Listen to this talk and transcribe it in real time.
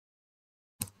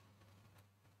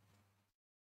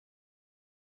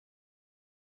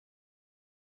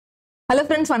Hello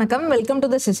friends, வணக்கம். Welcome to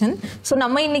the session. So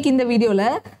நம்ம இன்னைக்கு இந்த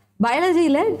வீடியோல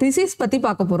பயாலஜியில டிசீஸ் பத்தி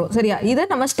பார்க்க போறோம். சரியா? இத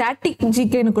நம்ம ஸ்டாட்டிக்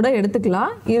ஜிகேன்னு கூட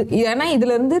எடுத்துக்கலாம். ஏன்னா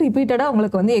இதுல இருந்து ரிப்பீட்டடா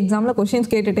உங்களுக்கு வந்து எக்ஸாம்ல क्वेश्चंस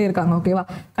கேட்டுட்டே இருக்காங்க. ஓகேவா?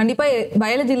 கண்டிப்பா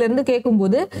பயாலஜில இருந்து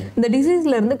கேட்கும்போது இந்த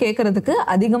டிசீஸ்ல இருந்து கேட்கறதுக்கு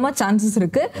அதிகமா சான்சஸ்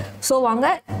இருக்கு. சோ வாங்க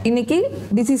இன்னைக்கு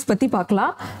டிசீஸ் பத்தி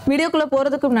பார்க்கலாம். வீடியோக்குள்ள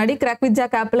போறதுக்கு முன்னாடி கிராக் வித்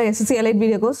ஜாக் ஆப்ல எஸ்எஸ்சி எலைட்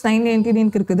வீடியோ கோர்ஸ்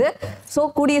 999 இருக்குது. சோ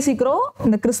கூடிய சீக்கிரம்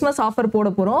இந்த கிறிஸ்மஸ் ஆஃபர்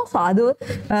போட போறோம். சோ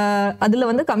அதுல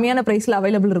வந்து கம்மியான பிரைஸ்ல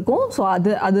அவைலபிள் இருக்கும். சோ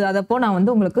அதப்போ நான்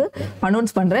வந்து உங்களுக்கு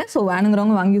அனௌன்ஸ் பண்றேன். ஸோ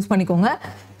வேணுங்கிறவங்க வாங்கி யூஸ் பண்ணிக்கோங்க.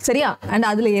 சரியா? அண்ட்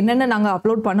அதில் என்னென்ன நாங்கள்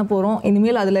அப்லோட் பண்ண போகிறோம்,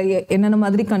 இனிமேல் அதில் என்னென்ன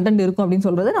மாதிரி கண்டென்ட் இருக்கும் அப்படின்னு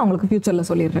சொல்கிறத நான் உங்களுக்கு ஃபியூச்சரில்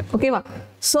சொல்லிடுறேன். ஓகேவா?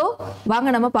 ஸோ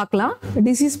வாங்க நம்ம பார்க்கலாம்.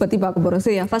 டிசீஸ் பற்றி பார்க்க போகிறோம்.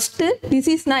 சரியா? ஃபஸ்ட்டு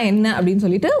டிசீஸ்னா என்ன அப்படின்னு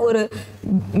சொல்லிட்டு ஒரு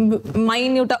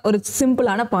மைன்யூட்டாக ஒரு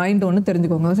சிம்பிளான பாயிண்ட் ஒன்று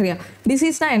தெரிஞ்சுக்கோங்க. சரியா?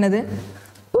 டிசீஸ்னா என்னது?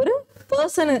 ஒரு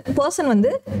பர்சன்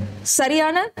வந்து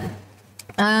சரியான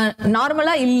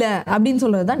நார்மலா இல்ல அப்படின்னு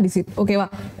சொல்றது தான் டிசீஸ். ஓகேவா?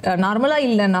 நார்மலா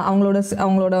இல்லைன்னா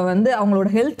அவங்களோட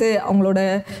ஹெல்த், அவங்களோட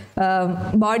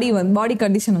பாடி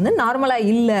கண்டிஷன் வந்து நார்மலா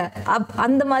இல்ல,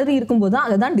 அந்த மாதிரி இருக்கும்போது தான்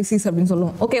அதுதான் டிசீஸ் அப்படின்னு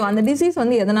சொல்லுவோம். ஓகேவா? அந்த டிசீஸ்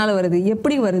வந்து எதனால வருது,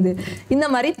 எப்படி வருது, இந்த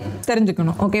மாதிரி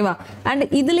தெரிஞ்சுக்கணும். ஓகேவா? அண்ட்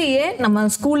இதுலயே நம்ம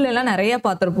ஸ்கூல்ல எல்லாம் நிறைய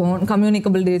பார்த்திருப்போம்.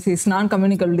 கம்யூனிகபிள் டிசீஸ், நான்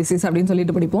கம்யூனிகபிள் டிசீஸ் அப்படின்னு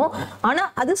சொல்லிட்டு படிப்போம். ஆனா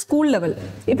அது ஸ்கூல் லெவல்.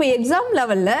 இப்போ எக்ஸாம்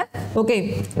லெவல்ல ஓகே,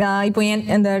 இப்போ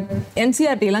இந்த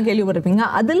NCERT எல்லாம் கேள்விப்பட்டிருப்பீங்க.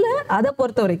 அதை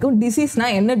பொறுத்த வரைக்கும் டிசீஸ்னா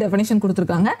என்ன டெஃபினேஷன்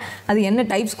கொடுத்துருக்காங்க, அது என்ன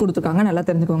டைப்ஸ் கொடுத்துருக்காங்க நல்லா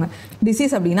தெரிஞ்சுக்கோங்க.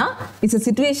 டிசீஸ் அப்படின்னா it's a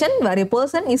situation where a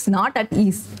person is not at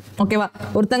ease. ஓகேவா?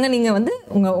 ஒருத்தங்க நீங்க வந்து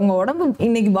உங்க உடம்பு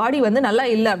இன்னைக்கு பாடி வந்து நல்லா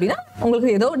இல்லை அப்படின்னா உங்களுக்கு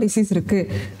ஏதோ டிசீஸ் இருக்கு,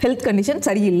 ஹெல்த் கண்டிஷன்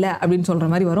சரியில்லை அப்படின்னு சொல்ற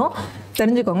மாதிரி வரும்.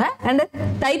 தெரிஞ்சுக்கோங்க. அண்ட்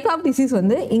டைப் ஆஃப் டிசீஸ்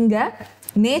வந்து இங்க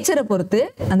நேச்சரை பொறுத்து,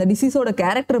 அந்த டிசீஸோட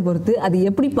கேரக்டரை பொறுத்து, அது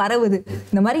எப்படி பரவுது,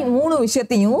 இந்த மாதிரி 3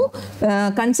 விஷயத்தையும்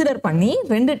கன்சிடர் பண்ணி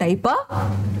 2 டைப்பா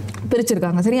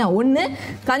பிரிச்சிருக்காங்க. சரியா? ஒன்று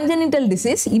கன்ஜெனிட்டல்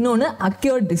டிசீஸ், இன்னொன்று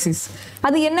அக்யூர்ட் டிசீஸ்.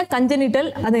 அது என்ன கன்ஜெனிட்டல்,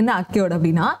 அது என்ன அக்யூர்ட்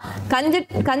அப்படின்னா,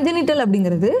 கன்ஜெனிட்டல்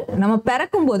அப்படிங்கிறது நம்ம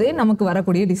பிறக்கும் போதே நமக்கு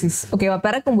வரக்கூடிய டிசீஸ். ஓகேவா?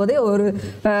 பிறக்கும் போதே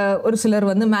ஒரு சிலர்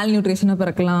வந்து மேல் நியூட்ரிஷனாக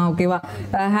பிறக்கலாம். ஓகேவா?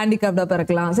 ஹேண்டிகேப்டா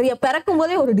பிறக்கலாம். சரியா? பிறக்கும்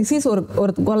போதே ஒரு டிசீஸ்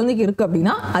ஒரு குழந்தைக்கு இருக்கு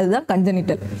அப்படின்னா அதுதான்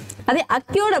கன்ஜெனிட்டல். அதே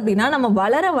அக்யூர்ட் அப்படின்னா நம்ம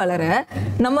வளர வளர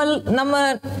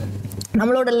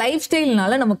நம்மளோட லைஃப்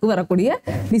ஸ்டைல்னால நமக்கு வரக்கூடிய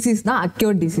டிசீஸ் தான்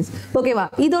அக்யூர்ட் டிசீஸ். ஓகேவா?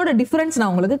 இதோட டிஃபரன்ஸ் நான்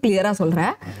உங்களுக்கு கிளியரா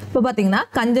சொல்றேன். இப்போ பாத்தீங்கன்னா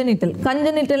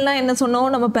கன்ஜெனிட்டல்னா என்ன சொன்னோம்,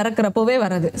 நம்ம பிறக்கிறப்பவே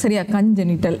வர்றது. சரியா?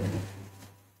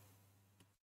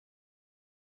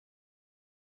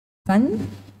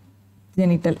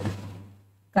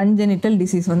 கன்ஜெனிட்டல்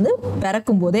டிசீஸ் வந்து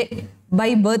பிறக்கும் போதே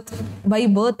பை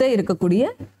பர்த் இருக்கக்கூடிய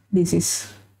டிசீஸ்.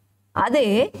 அதே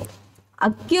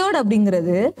அக்யூர்ட்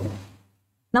அப்படிங்கிறது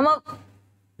நம்ம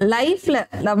லைஃப்ல,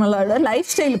 நம்மளோட லைஃப்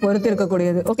ஸ்டைல் பொறுத்து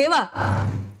இருக்கக்கூடியது. ஓகேவா?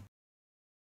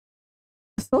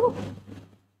 ஸோ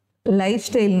லைஃப்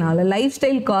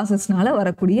ஸ்டைல் காசஸ்னால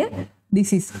வரக்கூடிய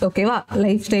டிசீஸ். ஓகேவா?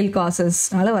 லைஃப் ஸ்டைல்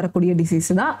காசஸ்னால வரக்கூடிய டிசீஸ்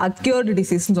தான் அக்யூர்டு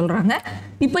டிசீஸ்ன்னு சொல்றாங்க.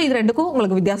 இப்போ இது ரெண்டுக்கும்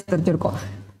உங்களுக்கு வித்தியாசம் தெரிஞ்சிருக்கும்.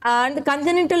 அண்ட்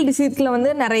கன்ஜெனிட்டல் டிசீஸ்ல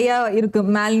வந்து நிறைய இருக்கு,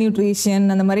 மேல் நியூட்ரிஷன்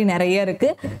அந்த மாதிரி நிறைய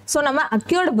இருக்கு. ஸோ நம்ம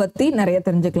அக்யூர்டு பத்தி நிறைய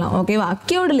தெரிஞ்சுக்கலாம். ஓகேவா?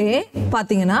 அக்யூர்டுலயே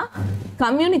பாத்தீங்கன்னா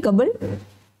கம்யூனிகபிள்,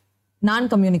 நான்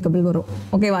கம்யூனிகபிள் வரும்.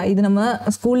 ஓகேவா? இது நம்ம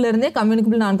ஸ்கூல்ல இருந்தே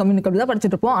கம்யூனிகபிள், நான் கம்யூனிகபிள் தான்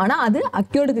படிச்சுட்டு இருப்போம். ஆனா அது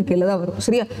அக்யூர்டுக்கு கீழே தான் வரும்.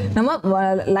 சரியா? நம்ம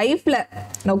லைஃப்ல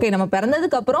ஓகே, நம்ம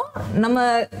பிறந்ததுக்கு அப்புறம்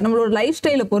நம்மளோட லைஃப்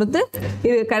ஸ்டைலை பொறுத்து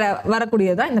இது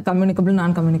வரக்கூடியதான் இந்த கம்யூனிகபிள்,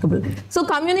 நான் communicable. So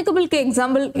கம்யூனிகபிள்க்கு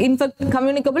example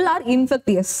communicable R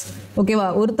infectious. ஓகேவா?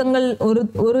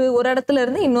 ஒரு இடத்துல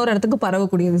இருந்து இன்னொரு இடத்துக்கு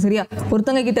பரவக்கூடியது. சரியா?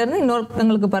 ஒருத்தங்க கிட்ட இருந்து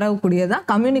இன்னொருத்தங்களுக்கு பரவக்கூடியதான்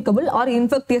கம்யூனிகபிள் ஆர்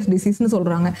இன்ஃபெக்டியஸ் டிசீஸ்னு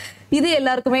சொல்றாங்க. இது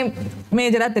எல்லாருக்குமே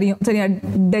மேஜரா தெரியும். சரியா?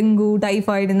 டெங்கு,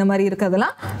 டைஃபாய்டு இந்த மாதிரி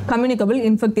இருக்கிறதெல்லாம் கம்யூனிகபிள்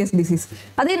இன்ஃபெக்டியஸ் டிசீஸ்.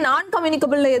 அதே நான்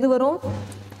கம்யூனிகபிள்ல எது வரும்?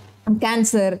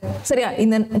 கேன்சர். சரியா?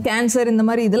 இந்த கேன்சர் இந்த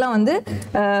மாதிரி இதெல்லாம் வந்து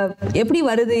எப்படி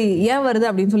வருது, ஏன் வருது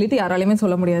அப்படின்னு சொல்லிட்டு யாராலையுமே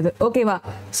சொல்ல முடியாது. ஓகேவா?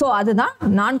 ஸோ அதுதான்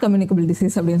நான் கம்யூனிகபிள்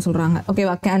டிசீஸ் அப்படின்னு சொல்றாங்க.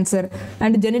 ஓகேவா? கேன்சர்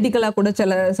அண்ட் ஜெனட்டிக்கலா கூட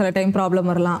சில டைம் ப்ராப்ளம்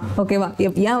வரலாம். ஓகேவா?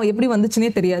 ஏன் எப்படி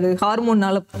வந்துச்சுன்னே தெரியாது,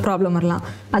 ஹார்மோன்னால ப்ராப்ளம் வரலாம்.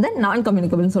 அதை நான்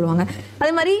கம்யூனிகபிள்னு சொல்லுவாங்க.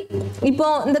 அதே மாதிரி இப்போ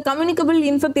இந்த கம்யூனிகபிள்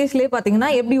இன்ஃபெக்டியஸ்லேயே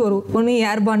பார்த்தீங்கன்னா எப்படி வரும்? ஒன்று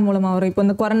ஏர்பான் மூலமா வரும். இப்போ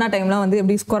இந்த கொரோனா டைம்லாம் வந்து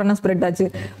எப்படி கொரோனா ஸ்ப்ரெட் ஆச்சு?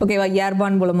 ஓகேவா?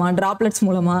 ஏர்பான் மூலமா, டிராப்லெட்ஸ்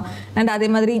மூலமா. அண்ட் அதே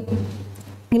மாதிரி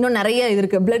இன்னும் நிறைய இது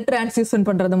இருக்கு. பிளட் டிரான்ஸ்ஃபியூஷன்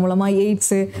பண்றது மூலமா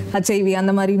எய்ட்ஸ், HIV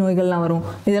அந்த மாதிரி நோய்கள்லாம் வரும்.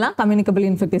 இதெல்லாம் கம்யூனிகபிள்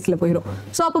இன்ஃபெக்டியஸ்ல போயிடும்.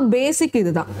 ஸோ அப்போ பேசிக்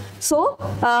இதுதான். ஸோ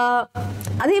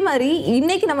அதே மாதிரி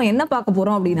இன்னைக்கு நம்ம என்ன பார்க்க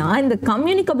போறோம் அப்படின்னா, இந்த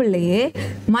கம்யூனிகபிள்லயே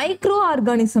மைக்ரோ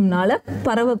ஆர்கானிசம்னால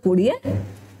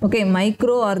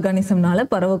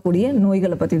பரவக்கூடிய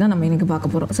நோய்களை பத்தி தான் நம்ம இன்னைக்கு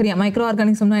பார்க்க போறோம். சரியா? மைக்ரோ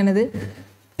ஆர்கானிசம்னா என்னது?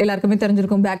 எல்லாருக்குமே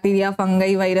தெரிஞ்சிருக்கும். பாக்டீரியா,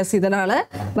 ஃபங்கை, வைரஸ் இதனால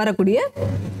வரக்கூடிய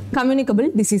கம்யூனிகபிள்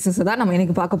டிசீசஸ் தான் நம்ம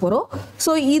இன்னைக்கு பார்க்க போறோம்.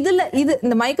 ஸோ இது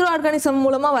இந்த மைக்ரோ ஆர்கானிசம்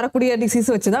மூலமா வரக்கூடிய டிசீஸ்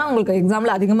வச்சு தான் உங்களுக்கு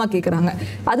எக்ஸாம்ல அதிகமா கேட்குறாங்க.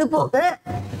 அது போக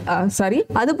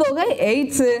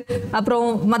எய்ட்ஸ் அப்புறம்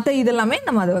மற்ற இதெல்லாமே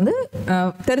நம்ம அதை வந்து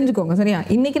தெரிஞ்சுக்கோங்க. சரியா,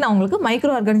 இன்னைக்கு நான் உங்களுக்கு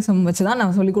மைக்ரோ ஆர்கானிசம் வச்சு தான்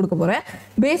நான் சொல்லி கொடுக்க போறேன்.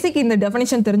 பேசிக் இந்த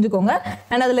டெஃபினிஷன் தெரிஞ்சுக்கோங்க.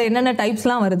 அண்ட் அதில் என்னென்ன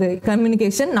டைப்ஸ்லாம் வருது,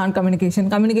 கம்யூனிகேஷன், நான் கம்யூனிகேஷன்,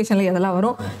 கம்யூனிகேஷன்ல எதெல்லாம்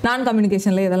வரும், நான்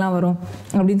கம்யூனிகேஷன்ல எதெல்லாம் வரும்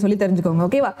அப்படின்னு சொல்லி தெரிஞ்சுக்கோங்க.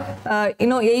 ஓகேவா?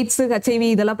 இன்னும் எய்ட்ஸ், HIV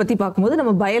இதெல்லாம் பத்தி பார்க்கும்போது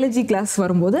நம்ம பயாலஜி கிளாஸ்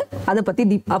வரும்போது அதை பத்தி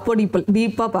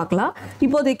டீப்பா பார்க்கலாம்.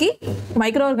 இப்போதைக்கு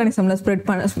மைக்ரோ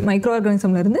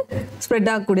ஆர்கானிசம்ல இருந்து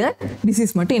ஸ்ப்ரெட் ஆகக்கூடிய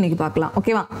டிசீஸ் மட்டும் இன்னைக்கு பார்க்கலாம்.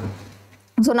 ஓகேவா?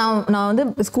 ஸோ நான் வந்து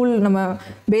ஸ்கூல் நம்ம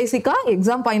பேசிக்காக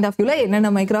எக்ஸாம் பாயிண்ட் ஆஃப் வியூவில் என்னென்ன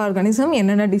மைக்ரோ ஆர்கானிசம்,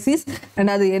 என்னென்ன டிசீஸ்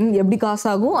அண்ட் அது எப்படி காசு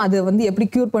ஆகும், அது வந்து எப்படி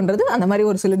க்யூர் பண்ணுறது, அந்த மாதிரி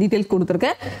ஒரு சில டீட்டெயில்ஸ்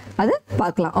கொடுத்துருக்கேன். அது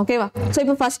பார்க்கலாம். ஓகேவா? ஸோ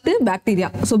இப்போ ஃபஸ்ட்டு பாக்டீரியா.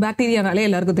 ஸோ பாக்டீரியானாலே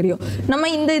எல்லாருக்கும் தெரியும். நம்ம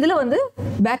இந்த இதில் வந்து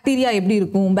பாக்டீரியா எப்படி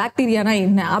இருக்கும், பாக்டீரியானா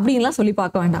என்ன அப்படின்லாம் சொல்லி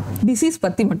பார்க்க வேண்டாம். டிசீஸ்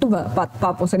பற்றி மட்டும்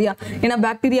பார்ப்போம். சரியா? ஏன்னா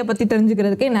பாக்டீரியா பற்றி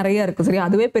தெரிஞ்சுக்கிறதுக்கே நிறைய இருக்குது. சரியா?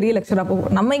 அதுவே பெரிய லெக்சராக போகும்.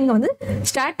 நம்ம இங்கே வந்து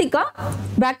ஸ்டாட்டிக்காக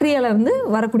பாக்டீரியாவில் இருந்து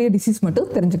வரக்கூடிய டிசீஸ்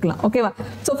மட்டும் தெரிஞ்சுக்கலாம். ஓகேவா?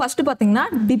 ஸோ ஃபர்ஸ்ட் பார்த்தீங்கன்னா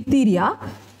diphtheria,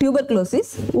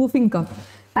 tuberculosis, whooping cuff.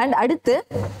 And அடுத்து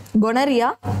கொனரியா,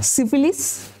 syphilis,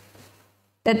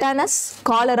 tetanus,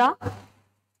 cholera,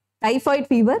 typhoid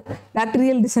fever,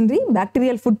 bacterial dysentery,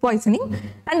 bacterial food poisoning.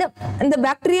 And இந்த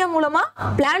பாக்டீரியா மூலமா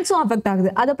பிளான்ட்ஸும் அஃபெக்ட்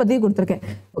ஆகுது. அதை பற்றி கொடுத்துருக்கேன்.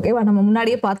 ஓகேவா? நம்ம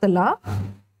முன்னாடியே பார்த்துடலாம்.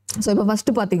 ஸோ இப்போ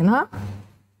ஃபர்ஸ்ட் பார்த்தீங்கன்னா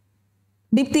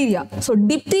டிப்தீரியா. ஸோ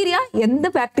டிப்தீரியா எந்த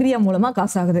பாக்டீரியா மூலமா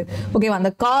காசு ஆகுது? ஓகேவா?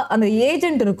 அந்த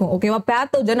ஏஜென்ட் இருக்கும். ஓகேவா?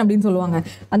 பேத்தோஜன் அப்படின்னு சொல்லுவாங்க.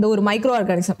 அந்த ஒரு மைக்ரோ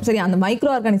ஆர்கானிசம். சரி, அந்த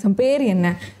மைக்ரோ ஆர்கானிசம் பேர் என்ன?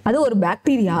 அது ஒரு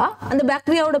பாக்டீரியா. அந்த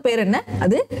பாக்டீரியாவோட பேர் என்ன?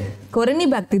 அது கொரணி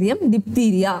பாக்டீரியம்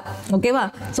டிப்தீரியா. ஓகேவா?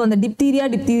 ஸோ அந்த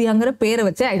டிப்தீரியாங்கிற பேரை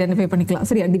வச்சு ஐடென்டிஃபை பண்ணிக்கலாம்.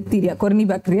 சரியா? Diphtheria, கொரணி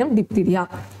bacterium diphtheria.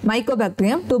 மைக்கோ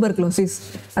bacterium tuberculosis,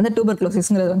 அந்த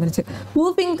டியூபர்குலோசிஸ்ங்கிறது வந்துருச்சு.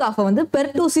 வூஃபிங் காஃபை வந்து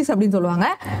பெர்டூசிஸ் அப்படின்னு சொல்லுவாங்க.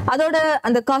 அதோட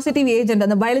அந்த காசிட்டிவ் ஏஜென்ட்,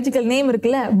 அந்த பயாலஜிக்கல் நேம்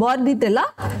இருக்குல்ல, பார்டிடெல்லா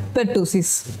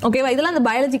பெர்டூசிஸ். ஓகேவா? இதெல்லாம் அந்த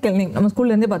பயாலஜிக்கல் நேம் நம்ம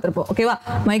ஸ்கூல்ல இருந்தே பார்த்திருப்போம். ஓகேவா?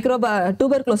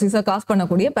 டியூபர்குலோசிஸை காஸ்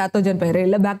பண்ணக்கூடிய பேத்தோஜன் பேர்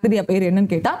இல்ல பாக்டீரியா பேர்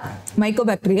என்னன்னு கேட்டா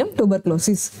Mycobacterium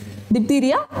tuberculosis.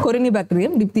 Diphtheria, கொரினி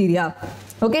bacterium diphtheria.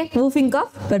 Okay, whooping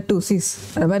cough, pertussis,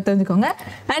 அது மாதிரி தெரிஞ்சுக்கோங்க.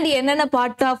 அண்ட் என்னென்ன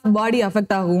பார்ட் ஆஃப் பாடி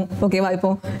அஃபெக்ட் ஆகும்? ஓகேவா? இப்போ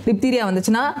டிப்தீரியா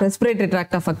வந்துச்சுன்னா ரெஸ்பிரேட்டரி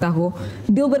ட்ராக்ட் அஃபெக்ட் ஆகும்.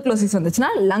 டியூபர்குலோசிஸ் வந்துச்சுன்னா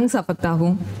லங்ஸ் அஃபெக்ட்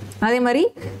ஆகும். அதே மாதிரி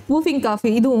வூஃபிங் காஃப்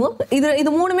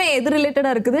இது மூணுமே எது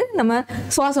ரிலேட்டடாக இருக்குது? நம்ம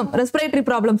சுவாசம், ரெஸ்பிரேட்டரி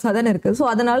ப்ராப்ளம்ஸாக தானே இருக்குது. ஸோ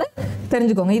அதனால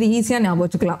தெரிஞ்சுக்கோங்க. இது ஈஸியாக ஞாபகம்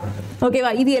வச்சுக்கலாம்.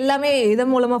 ஓகேவா? இது எல்லாமே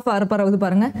இதன் மூலமாக பரவுது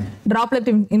பாருங்க.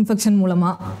 டிராப்லெட் இன்ஃபெக்ஷன்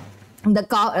மூலமா, இந்த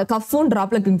கஃபும்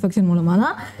டிராப்லெட் இன்ஃபெக்ஷன் மூலமா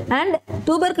தான். அண்ட்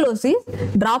டியூபர்குலோசிஸ்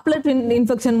டிராப்லெட்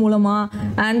இன்ஃபெக்ஷன் மூலமா.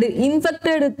 அண்ட்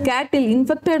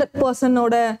இன்ஃபெக்டட்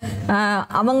பர்சனோட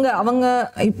அவங்க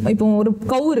இப்போ ஒரு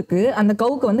கவு இருக்கு, அந்த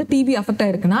கவுக்கு வந்து டிபி அஃபெக்ட்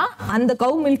ஆயிருக்குன்னா அந்த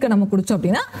கவு மில்கை நம்ம குடிச்சோம்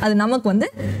அப்படின்னா அது நமக்கு வந்து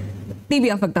டிபி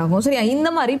அஃபெக்ட் ஆகும். சரியா? இந்த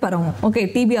மாதிரி பரவும். ஓகே,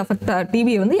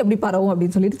 டிபி வந்து எப்படி பரவும்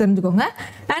அப்படின்னு சொல்லிட்டு தெரிஞ்சுக்கோங்க.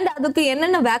 அண்ட் அதுக்கு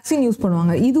என்னென்ன வேக்சின் யூஸ்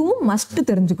பண்ணுவாங்க இதுவும் மஸ்ட்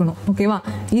தெரிஞ்சுக்கணும். ஓகேவா?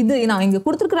 இது நான் இங்க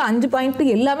கொடுத்துருக்கிற 5 பாயிண்ட்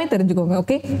எல்லாமே தெரிஞ்சுக்கோங்க.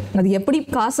 ஓகே, அது எப்படி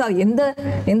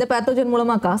எந்த பேத்தோஜன்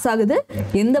மூலமா காசு ஆகுது,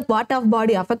 எந்த பார்ட் ஆஃப்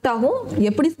பாடி அஃபெக்ட் ஆகும்,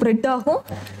 எப்படி ஸ்ப்ரெட் ஆகும்,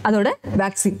 அதோட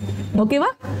வேக்சின்.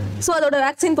 ஓகேவா? ஸோ அதோட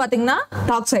வேக்சின் பார்த்தீங்கன்னா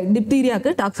டாக்சைடு,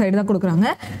 டிப்தீரியாவுக்கு டாக்சைடு தான் கொடுக்குறாங்க.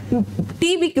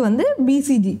 டிபிக்கு வந்து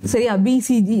பிசிஜி. சரியா?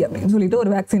 பிசிஜி அப்படின்னு சொல்லிட்டு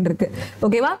ஒரு வேக்சின் இருக்கு.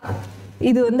 ஓகேவா?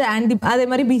 இது வந்து அதே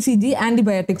மாதிரி பிசிஜி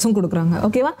ஆன்டிபயோட்டிக்ஸும் கொடுக்குறாங்க.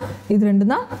 ஓகேவா? இது ரெண்டு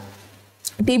தான்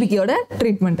டிபிக்கியோட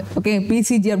ட்ரீட்மெண்ட். ஓகே,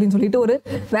 பிசிஜி அப்படின்னு சொல்லிட்டு ஒரு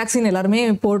வேக்சின் எல்லாருமே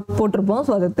போட்டிருப்போம்.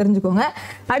 ஸோ அதை தெரிஞ்சுக்கோங்க.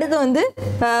 அடுத்து வந்து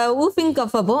வூஃபிங்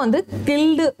கஃப் அப்போ வந்து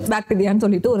கில்டு பாக்டீரியான்னு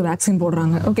சொல்லிட்டு ஒரு வேக்சின்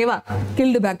போடுறாங்க. ஓகேவா?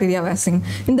 Guild bacteria vaccine.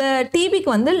 இந்த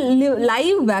டிபிக்கு வந்து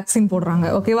லைவ் வேக்சின் போடுறாங்க.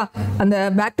 ஓகேவா? அந்த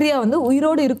பாக்டீரியா வந்து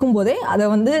உயிரோடு இருக்கும்போதே அதை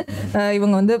வந்து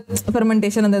இவங்க வந்து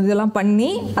ஃபெர்மெண்டேஷன் அந்த இதெல்லாம்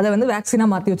பண்ணி அதை வந்து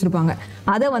வேக்சினாக மாற்றி வச்சிருப்பாங்க.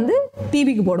 அதை வந்து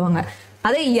டிபிக்கு போடுவாங்க.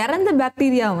 அதே இறந்த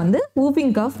பாக்டீரியா வந்து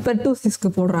வூஃபிங் காஃப், பெர்டூசிஸ்க்கு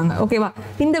போடுறாங்க. ஓகேவா?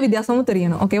 இந்த வித்தியாசமும்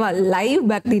தெரியணும். ஓகேவா? லைவ்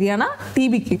பாக்டீரியானா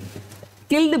டிபிக்கு,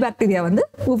 கில்டு பாக்டீரியா வந்து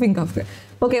வூஃபிங் காஃப்க்கு.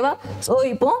 ஓகேவா? ஸோ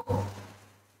இப்போ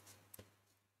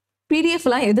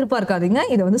பிடிஎஃப்லாம் எதிர்பார்க்காதீங்க,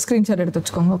 இதை வந்து ஸ்கிரீன்ஷாட் எடுத்து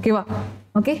வச்சுக்கோங்க. ஓகேவா?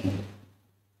 ஓகே,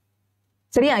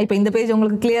 சரியா? இப்போ இந்த பேஜ்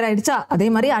உங்களுக்கு கிளியர் ஆயிடுச்சா? அதே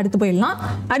மாதிரி அடுத்து போயிடலாம்.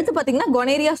 அடுத்து பார்த்தீங்கன்னா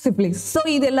கொனேரியா, சிஃபிலிஸ். ஸோ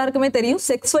இது எல்லாருக்குமே தெரியும்,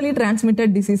 செக்ஸுவலி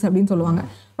டிரான்ஸ்மிட்டட் டிசீஸ் அப்படின்னு சொல்லுவாங்க.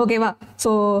 ஓகேவா.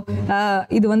 ஸோ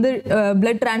இது வந்து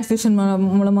பிளட் டிரான்ஸ்ஃபியூஷன்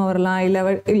மூலமாக வரலாம்,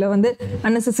 இல்லை வந்து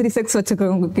அன்னெசரி செக்ஸ்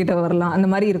வச்சுக்கிறவங்க கிட்ட வரலாம், அந்த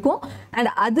மாதிரி இருக்கும்.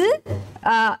 அண்ட்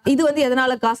இது வந்து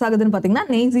எதனால காசு ஆகுதுன்னு பார்த்தீங்கன்னா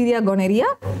நெய்சீரியா கொனேரியா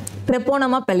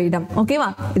ட்ரெப்போனமா பெல்லிடம். ஓகேவா,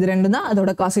 இது ரெண்டும் தான்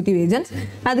அதோட காசிட்டிவ் ஏஜென்ட்ஸ்.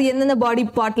 அது எந்தெந்த பாடி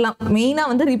பார்ட்லாம்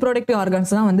மெயினாக வந்து ரீப்ரொடக்டிவ்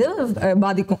ஆர்கன்ஸ் தான் வந்து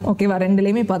பாதிக்கும். ஓகேவா,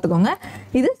 ரெண்டுலேயுமே பார்த்துக்கோங்க.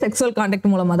 இது செக்ஸுவல் கான்டாக்ட்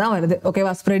மூலமாக தான் வருது.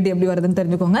 ஓகேவா, ஸ்ப்ரெட் எப்படி வருதுன்னு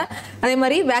தெரிஞ்சுக்கோங்க. அதே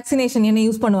மாதிரி வேக்சினேஷன் என்ன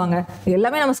யூஸ் பண்ணுவாங்க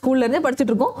எல்லாமே நம்ம ஸ்கூல்ல இருந்தே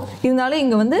படிச்சுட்டு இருக்கோம். இருந்தாலும்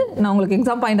இங்கே வந்து நான் உங்களுக்கு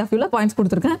எக்ஸாம் பாயிண்ட் ஆஃப் வியூவில் பாயிண்ட்ஸ்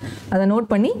கொடுத்துருக்கேன், அதை நோட்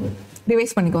பண்ணி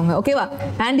ரிவைஸ் பண்ணிக்கோங்க. ஓகேவா,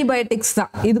 ஆன்டிபயோட்டிக்ஸ்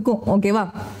தான் இதுக்கும். ஓகேவா,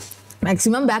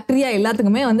 மேக்ஸிமம் பாக்டீரியா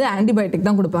எல்லாத்துக்குமே வந்து ஆன்டிபயோட்டிக்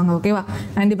தான் கொடுப்பாங்க. ஓகேவா,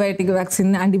 ஆன்டிபயோட்டிக்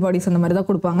வேக்சின் ஆன்டிபாடிஸ் அந்த மாதிரி தான்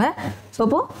கொடுப்பாங்க. ஸோ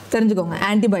அப்போ தெரிஞ்சுக்கோங்க,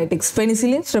 ஆன்டிபயோட்டிக்ஸ்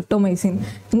பெனிசிலின் ஸ்ட்ரெப்டோமைசின்,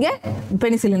 இங்கே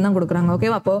பெனிசிலின் தான் கொடுக்குறாங்க.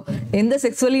 ஓகேவா, அப்போ எந்த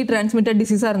செக்ஸுவலி டிரான்ஸ்மிட்டட்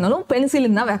டிசீஸாக இருந்தாலும்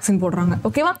பெனிசிலின் தான் வேக்சின் போடுறாங்க.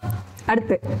 ஓகேவா,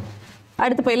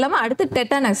 அடுத்து போயிடலாமா. அடுத்து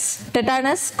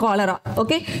டெட்டானஸ் காலரா.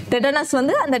 ஓகே, டெட்டானஸ்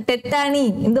வந்து அந்த டெட்டானி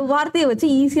இந்த வார்த்தையை வச்சு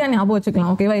ஈஸியாக ஞாபகம்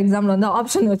வச்சுக்கலாம். ஓகேவா, எக்ஸாம்பிள் வந்து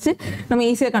ஆப்ஷன் வச்சு நம்ம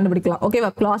ஈஸியாக கண்டுபிடிக்கலாம்.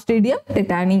 ஓகேவா, கிளாஸ்ட்ரிடியம்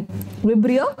டெட்டானி,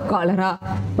 விப்ரியோ காலரா.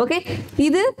 ஓகே,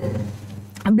 இது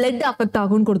பிளட் அஃபெக்ட்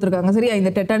ஆகும்னு கொடுத்துருக்காங்க. சரியா, இந்த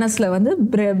டெட்டானஸ்ல வந்து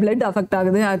பிளட் அஃபெக்ட்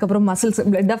ஆகுது. அதுக்கப்புறம் மசில்ஸ்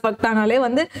பிளட் அஃபெக்ட் ஆனாலே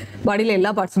வந்து பாடியில்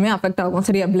எல்லா பார்ட்ஸுமே அஃபெக்ட் ஆகும்.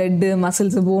 சரியா, பிளட்,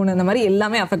 மசில்ஸ், போன் இந்த மாதிரி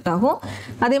எல்லாமே அஃபெக்ட் ஆகும்.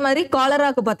 அதே மாதிரி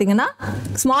காலராக்கு பார்த்தீங்கன்னா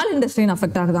ஸ்மால் இன்டெஸ்டைன்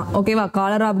அஃபெக்ட் ஆகுதான். ஓகேவா,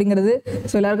 காலரா அப்படிங்கிறது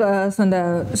ஸோ எல்லாருக்கும் அந்த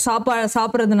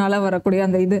சாப்பிட்றதுனால வரக்கூடிய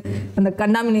அந்த இது அந்த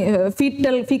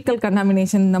ஃபீக்கல்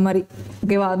கண்டாமினேஷன் இந்த மாதிரி.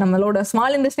 ஓகேவா, நம்மளோட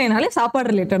ஸ்மால் இன்டெஸ்டைனாலே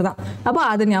சாப்பாடு ரிலேட்டட் தான். அப்போ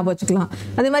அதை ஞாபகம் வச்சுக்கலாம்.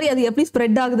 அதே மாதிரி அது எப்படி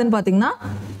ஸ்ப்ரெட் ஆகுதுன்னு பார்த்தீங்கன்னா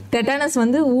டெட்டானஸ்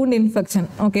வந்து வூண்ட் இன்ஃபெக்ஷன்.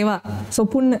 ஓகேவா, ஸோ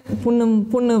புண்ணு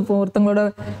இப்போ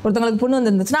ஒருத்தங்களுக்கு புண்ணு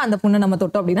வந்துருந்துச்சுன்னா அந்த புண்ணை நம்ம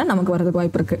தொட்டோம் அப்படின்னா நமக்கு வரதுக்கு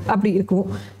வாய்ப்பு இருக்கு, அப்படி இருக்கும்.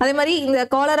 அதே மாதிரி இந்த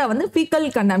காலரா வந்து ஃபீக்கல்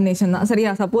கண்டாமினேஷன் தான்.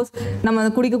 சரியா, சப்போஸ் நம்ம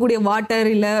குடிக்கக்கூடிய வாட்டர்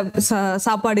இல்லை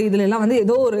சாப்பாடு இதுல எல்லாம் வந்து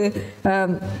ஏதோ ஒரு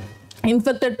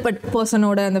இன்ஃபெக்டட்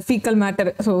பர்சனோட அந்த ஃபீக்கல் மேட்டர்,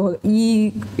 ஸோ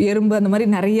எறும்பு அந்த மாதிரி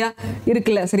நிறையா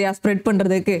இருக்குல்ல, சரியா, ஸ்ப்ரெட்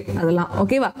பண்ணுறதுக்கு அதெல்லாம்.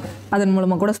 ஓகேவா, அதன்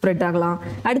மூலமாக கூட ஸ்ப்ரெட் ஆகலாம்.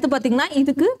 அடுத்து பார்த்தீங்கன்னா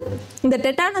இதுக்கு இந்த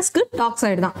டெட்டானஸ்க்கு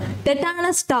டாக்சைடு தான்,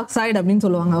 டெட்டானஸ் டாக்சைடு அப்படின்னு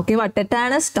சொல்லுவாங்க. ஓகேவா,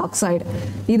 டெட்டானஸ் டாக்சைடு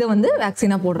இதை வந்து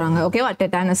வேக்சினாக போடுறாங்க. ஓகேவா,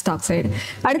 டெட்டானஸ் டாக்சைடு.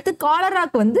 அடுத்து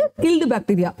காலராக்கு வந்து கில்டு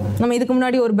பாக்டீரியா. நம்ம இதுக்கு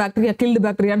முன்னாடி ஒரு பாக்டீரியா கில்டு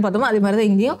பாக்டீரியான்னு பார்த்தோமோ அதே மாதிரி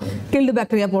தான் இங்கேயும் கில்டு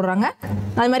பாக்டீரியா போடுறாங்க.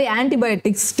 அது மாதிரி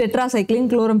ஆன்டிபயோட்டிக்ஸ் டெட்ராசைக்ளின்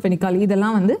குளோரம்ஃபெனிகால்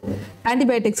இதெல்லாம் வந்து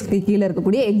ஆன்டிபயோட்டிக்ஸ்க்கு கீழே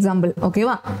இருக்கக்கூடிய எக்ஸாம்பிள்.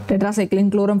 ஓகேவா,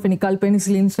 டெட்ராசைக்ளின் குளோரம்ஃபெனிகால்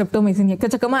பெனிசிலின் ஸ்ட்ரெப்டோமைசின்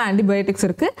எக்கச்சக்கமா ஆன்டிபயோட்டிக்ஸ்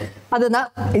இருக்கு. அதுதான்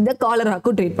இந்த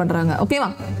காலராக்கு ட்ரீட் பண்றாங்க. ஓகேவா,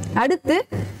 அடுத்து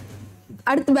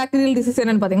பாக்டீரியல் டிசீஸ்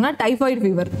என்னன்னு பார்த்தீங்கன்னா typhoid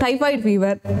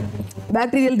fever,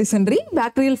 bacterial dysentery,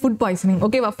 bacterial food poisoning.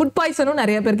 ஓகேவா, ஃபுட் பாய்சனும்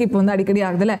நிறைய பேருக்கு இப்போ வந்து அடிக்கடி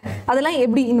ஆகுதுல்ல. அதெல்லாம்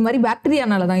எப்படி இந்த மாதிரி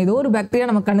பாக்டீரியானால தான், ஏதோ ஒரு பாக்டீரியா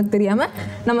நம்ம கண்ணுக்கு தெரியாம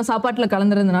நம்ம சாப்பாட்டில்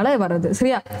கலந்துறதுனால வர்றது.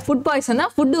 சரியா, ஃபுட் பாய்சனா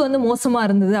ஃபுட்டு வந்து மோசமா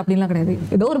இருந்தது அப்படின்லாம் கிடையாது,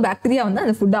 ஏதோ ஒரு பாக்டீரியா வந்து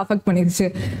அந்த ஃபுட்டை அஃபெக்ட் பண்ணிருச்சு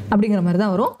அப்படிங்கிற மாதிரி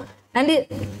தான் வரும். அண்ட்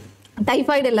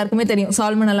டைஃபாய்டு எல்லாருக்குமே தெரியும்,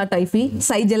 சால்மனலா டைஃபி,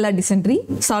 சைஜெல்லா டிசென்ட்ரி,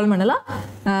 சால்மனலா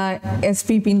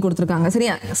எஸ்பிபின்னு கொடுத்துருக்காங்க.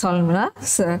 சரியா, சால்மனலா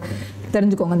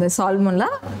தெரிஞ்சுக்கோங்க, அந்த சால்மனலா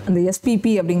அந்த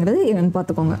எஸ்பிபி அப்படிங்கிறது என்னன்னு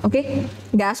பார்த்துக்கோங்க. ஓகே,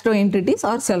 கேஸ்ட்ரோஎன்ட்ரிட்டிஸ்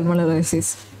ஆர்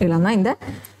சால்மனலோசிஸ் இதெல்லாம் தான் இந்த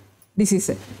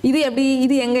டிசீஸ். இது எப்படி,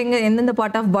 இது எந்தெந்த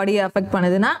பார்ட் ஆஃப் பாடியை அஃபெக்ட்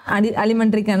பண்ணுதுன்னா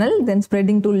alimentary canal, then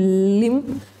spreading to lymph,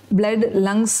 blood,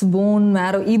 lungs, phone,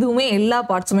 மேரோ, இதுவுமே எல்லா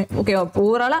பார்ட்ஸுமே. ஓகேவா,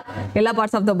 ஓவராலாக எல்லா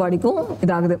பார்ட்ஸ் ஆஃப் த பாடிக்கும்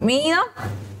இதாகுது. மெயினாக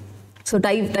ஸோ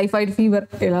டைஃபாய்டு ஃபீவர்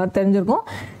எல்லாரும் தெரிஞ்சிருக்கும்.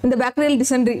 இந்த பாக்டீரியல்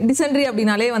டிசென்ட்ரி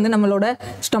அப்படின்னாலே வந்து நம்மளோட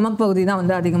ஸ்டொமக் பகுதி தான்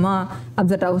வந்து அதிகமாக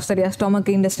அப்செட் ஆகும். சரியா, ஸ்டொமக்,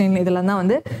 இண்டஸ்டைன் இதெல்லாம் தான்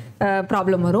வந்து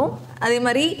ப்ராப்ளம் வரும். அதே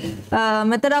மாதிரி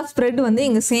மெத்தட் ஆஃப் ஸ்ப்ரெட் வந்து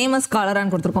இங்கே சேமஸ்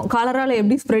காலரான்னு கொடுத்துருக்கோம். காலரால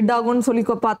எப்படி ஸ்ப்ரெட் ஆகும்னு சொல்லி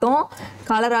பார்த்தோம்.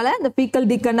 காலரால இந்த ஃபீக்கல்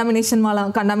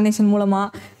கண்டாமினேஷன் மூலமா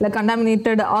இல்லை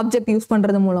கண்டாமினேட்டட் ஆப்ஜெக்ட் யூஸ்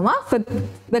பண்ணுறது மூலமா,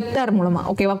 வெக்டார் மூலமா,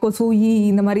 ஓகேவா, கொசு,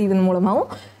 இந்த மாதிரி இதன்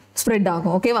மூலமாகவும் ஸ்ப்ரெட்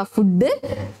ஆகும். ஓகேவா, ஃபுட்டு,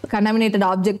 கண்டாமினேட்டட்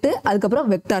ஆப்ஜெக்ட், அதுக்கப்புறம்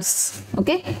வெக்டார்ஸ்.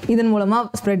 ஓகே, இதன் மூலமா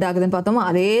ஸ்ப்ரெட் ஆகுதுன்னு பார்த்தோமா.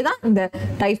 அதே தான் இந்த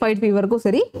டைஃபாய்டு ஃபீவருக்கும்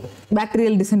சரி,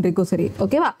 பாக்டீரியல் டிசென்ட்ரிக்கும் சரி.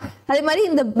 ஓகேவா, அதே மாதிரி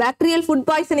இந்த பாக்டீரியல் ஃபுட்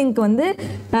பாய்சனிங்க்கு வந்து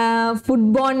food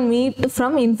born meet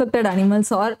from infected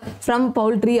animals R from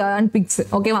poultry and fix.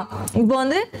 ஓகேவா, இப்போ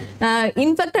வந்து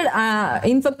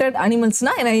இன்ஃபெக்டட்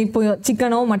அனிமல்ஸ்னா இப்போ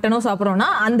சிக்கனோ மட்டனோ சாப்பிட்றோம்னா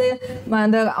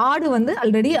அந்த ஆடு வந்து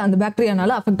ஆல்ரெடி அந்த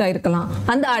பாக்டீரியானால அஃபெக்ட் ஆயிருக்கலாம்.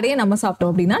 அந்த ஆடையை நம்ம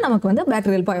சாப்பிட்டோம் அப்படின்னா நமக்கு வந்து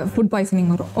பாக்டீரியல் ஃபுட் பாய்சனிங்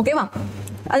வரும். ஓகேவா,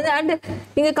 அது அண்ட்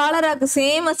இங்க காலராக்கு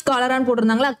சேமஸ் காலரான்னு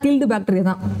போட்டிருந்தாங்களா, கில்டு பாக்டீரியா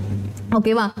தான்.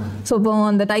 ஓகேவா. ஸோ இப்போ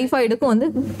அந்த டைஃபாய்டுக்கும் வந்து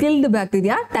கில்டு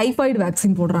பாக்டீரியா டைஃபாய்டு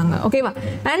வேக்சின் போடுறாங்க. ஓகேவா.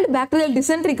 அண்ட் பாக்டீரியல்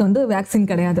டிசென்ட்ரிக்கு வந்து வேக்சின்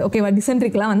கிடையாது. ஓகேவா.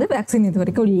 டிசென்ட்ரிக்கெலாம் வந்து வேக்சின் இது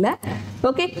வரைக்கும் இல்லை.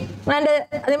 ஓகே. அண்டு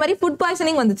அதே மாதிரி ஃபுட்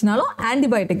பாய்சனிங் வந்துச்சுனாலும்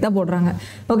ஆன்டிபயோட்டிக் தான் போடுறாங்க.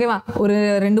 ஓகேவா. ஒரு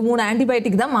 2-3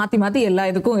 ஆன்டிபயோட்டிக் தான் மாற்றி மாற்றி எல்லா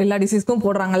இதுக்கும் எல்லா டிசீஸ்க்கும்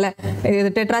போடுறாங்கல்ல.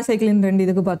 இது டெட்ராசைக்ளின் 2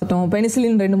 இதுக்கு பார்த்துட்டோம்,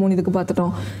 பெனிசிலின் 2-3 இதுக்கு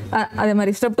பார்த்துட்டோம், அதே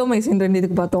மாதிரி ஸ்ட்ரெப்டோமைசின் 2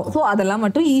 இதுக்கு பார்த்தோம். ஸோ அதெல்லாம்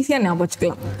மட்டும் ஈஸியாக ஞாபகம்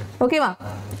வச்சுக்கலாம். ஓகேவா.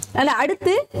 அதில்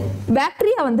அடுத்து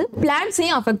பாக்டீரியா வந்து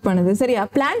பிளான்ட்ஸையும் அஃபெக்ட் பண்ணுது. சரியா.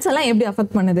 பிளான்ட்ஸ் எல்லாம் எப்படி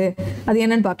அஃபெக்ட் பண்ணுது அது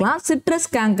என்னன்னு பார்க்கலாம். சிட்ரஸ்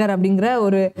கேங்கர் அப்படிங்கிற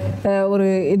ஒரு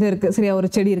இது இருக்கு. சரியா. ஒரு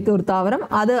செடி இருக்கு, ஒரு தாவரம்.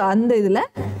 அது அந்த இதில்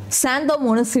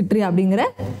சாந்தோமோனஸ் சிட்ரி அப்படிங்கிற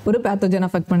ஒரு பேத்தோஜன்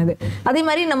அஃபெக்ட் பண்ணுது. அதே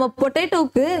மாதிரி நம்ம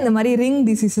பொட்டேட்டோவுக்கு இந்த மாதிரி ரிங்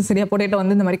டிசீஸ். சரியா. பொட்டேட்டோ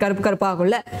வந்து இந்த மாதிரி கருப்பு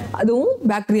கருப்பாகும்ல, அதுவும்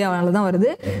பாக்டீரியாவால தான்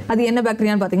வருது. அது என்ன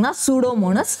பாக்டீரியான்னு பார்த்தீங்கன்னா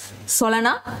சூடோமோனஸ்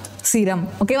சொலனா சீரம்.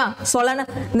 ஓகேவா. சொலனா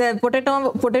இந்த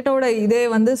பொட்டேட்டோட இதே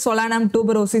வந்து சொலானம்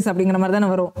டூபரோசிஸ் அப்படிங்கிற மாதிரி தானே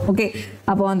வரும். ஓகே.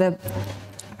 அப்போ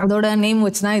அதோட நேம்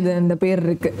வச்சுதான் இது இந்த பேர்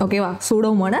இருக்கு. ஓகேவா.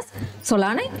 Pseudomonas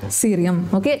சொலானை cerium.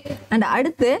 ஓகே. அண்ட்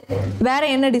அடுத்து வேற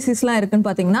என்ன டிசீஸ்லாம் இருக்குன்னு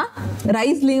பார்த்தீங்கன்னா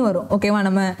ரைஸ்லையும் வரும். ஓகேவா.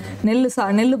 நம்ம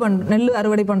நெல்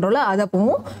அறுவடை பண்றோம்ல, அது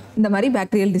அப்பவும் இந்த மாதிரி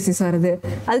பாக்டீரியல் டிசீஸ் வருது.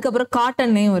 அதுக்கப்புறம்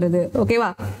காட்டன்லையும் வருது.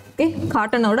 ஓகேவா. ஓகே.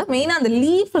 காட்டனோட மெயினாக அந்த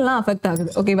லீஃப் எல்லாம் அஃபெக்ட்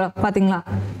ஆகுது. ஓகேவா. பார்த்தீங்களா.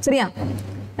 சரியா.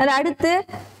 அண்ட் அடுத்து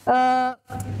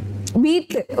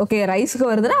வீட். ஓகே. ரைஸுக்கு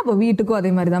வருதுன்னா அப்போ வீட்டுக்கும் அதே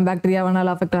மாதிரி தான்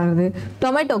பாக்டீரியாவானால அஃபெக்ட் ஆகுது.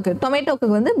 டொமேட்டோக்கு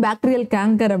வந்து பாக்டீரியல்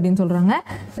கேங்கர் அப்படின்னு சொல்றாங்க.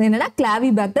 என்னன்னா கிளாவி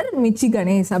பாக்டர்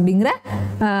மிச்சிகனேஸ் அப்படிங்கிற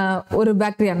ஒரு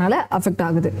பாக்டீரியானால அஃபெக்ட்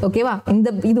ஆகுது. ஓகேவா.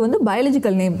 இது வந்து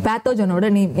பயாலஜிக்கல் நேம், பேத்தோஜனோட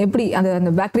நேம். எப்படி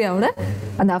அந்த பாக்டீரியாவோட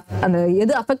அந்த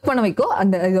எது அஃபெக்ட் பண்ண வைக்கோ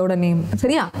அந்த இதோட நேம்.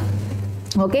 சரியா.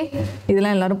 ஓகே.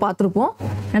 இதெல்லாம் எல்லாரும் பார்த்துருப்போம்.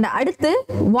 அண்ட் அடுத்து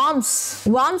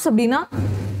வார்ம்ஸ் அப்படின்னா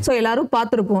ஸோ எல்லாரும்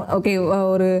பார்த்துருப்போம். ஓகே.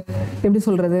 ஒரு எப்படி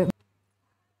சொல்றது,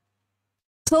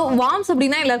 ஸோ வார்ம்ஸ்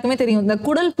அப்படின்னா எல்லாருக்குமே தெரியும். இந்த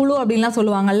குடல் புழு அப்படின்லாம்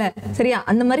சொல்லுவாங்கல்ல. சரியா.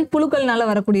 அந்த மாதிரி புழுக்கள்னால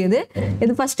வரக்கூடியது.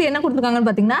 இது ஃபர்ஸ்ட் என்ன கொடுத்துருக்காங்கன்னு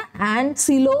பார்த்தீங்கன்னா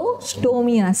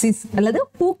ஆன்சிலோஸ்டோமியாசிஸ் அல்லது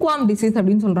ஹூக்வார்ம் டிசீஸ்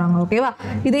அப்படின்னு சொல்றாங்க. ஓகேவா.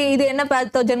 இது என்ன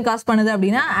பேத்தோஜன் காஸ் பண்ணுது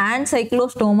அப்படின்னா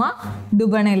ஆன்சைக்ளோஸ்டோமா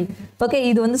டுபனெல். ஓகே.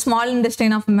 இது வந்து ஸ்மால்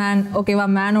இன்டெஸ்டைன் ஆஃப் மேன். ஓகேவா.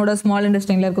 மேனோட ஸ்மால்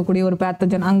இன்டெஸ்டைன்ல இருக்கக்கூடிய ஒரு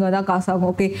பேத்தோஜன் அங்கே தான் காஸ் ஆகும்.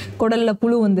 ஓகே. குடல்ல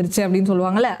புழு வந்துருச்சு அப்படின்னு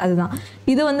சொல்லுவாங்கல்ல, அதுதான்.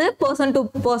 இது வந்து பர்சன் டு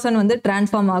பர்சன் வந்து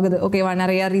டிரான்ஸ்ஃபார்ம் ஆகுது. ஓகேவா.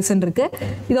 நிறைய ரீசன் இருக்கு.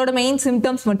 இதோட மெயின்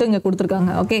சிம்டம்ஸ் மட்டும் இங்க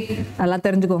கொடுத்துருக்காங்க. ஓகே. அதெல்லாம்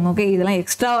தெரிஞ்சுக்கோங்க. ஓகே. இதெல்லாம்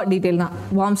எக்ஸ்ட்ரா டீடைல் தான்,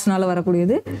 வார்ம்ஸ்னால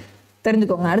வரக்கூடியது,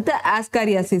 தெரிஞ்சுக்கோங்க. அடுத்து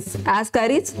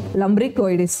ஆஸ்காரிஸ்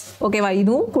லம்ப்ரிகோயிடிஸ். ஓகேவா.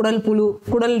 இதுவும்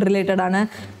குடல் ரிலேட்டடான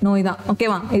நோய் தான்.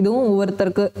 ஓகேவா. இதுவும்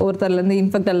ஒருத்தர்ல இருந்து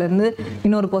இன்ஃபெக்டர்ல இருந்து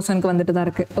இன்னொரு பர்சனுக்கு வந்துட்டு தான்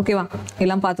இருக்கு. ஓகேவா.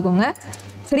 எல்லாம் பார்த்துக்கோங்க.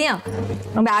 சரியா.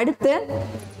 நம்ம அடுத்து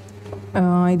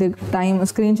இது டைம்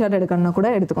ஸ்கிரீன்ஷாட் எடுக்கணும்னா கூட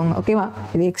எடுத்துக்கோங்க. ஓகேவா.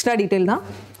 இது எக்ஸ்ட்ரா டீடைல் தான்.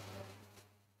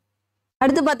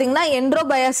 அடுத்து பார்த்தீங்கன்னா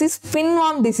என்ட்ரோபயாசிஸ்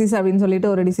பின்வார்ம் டிசீஸ் அப்படின்னு சொல்லிட்டு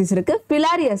ஒரு டிசீஸ் இருக்கு.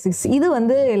 பிலாரியாசிஸ். இது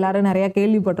வந்து எல்லாரும் நிறைய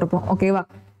கேள்விப்பட்டிருப்போம். ஓகேவா.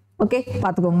 ஓகே.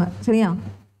 பார்த்துக்கோங்க. சரியா.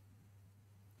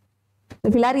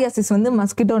 பிலாரியாசிஸ் வந்து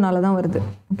மஸ்கிட்டோனால தான் வருது.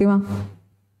 ஓகேவா.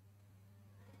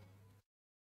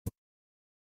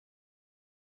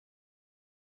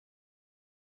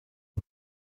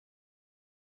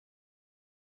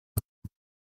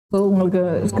 ஸோ உங்களுக்கு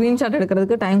ஸ்க்ரீன்ஷாட்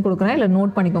எடுக்கிறதுக்கு டைம் கொடுக்குறேன், இல்லை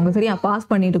நோட் பண்ணிக்கோங்க. சரியா.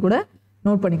 பாஸ் பண்ணிட்டு கூட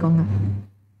நோட் பண்ணிக்கோங்க.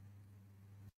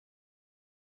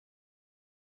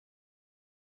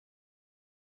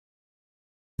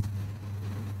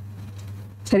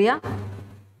 சரியா.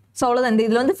 ஸோ அவ்வளோதான். இந்த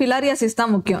இதில் வந்து ஃபிலாரியாசிஸ்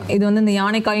தான் முக்கியம். இது வந்து இந்த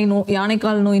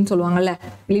யானைக்கால் நோயின்னு சொல்லுவாங்கல்ல,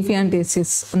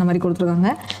 எலிஃபியான்டிசிஸ் அந்த மாதிரி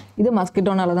கொடுத்துருக்காங்க. இது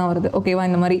மஸ்கிட்டோனால தான் வருது. ஓகேவா.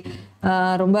 இந்த மாதிரி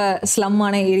ரொம்ப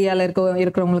ஸ்லம்மான ஏரியாவில்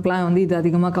இருக்கிறவங்களுக்குலாம் வந்து இது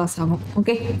அதிகமாக காசு ஆகும்.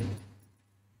 ஓகே.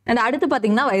 அண்ட் அடுத்து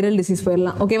பார்த்தீங்கன்னா வைரல் டிசீஸ்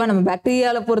போயிடலாம். ஓகேவா. நம்ம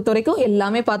பாக்டீரியாவில் பொறுத்த வரைக்கும்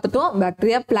எல்லாமே பார்த்துட்டோம்.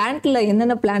 பாக்டீரியா பிளான்ட்ல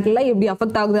என்னென்ன பிளான்ட்ல எப்படி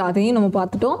அஃபெக்ட் ஆகுது அதையும் நம்ம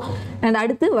பார்த்துட்டோம். அண்ட்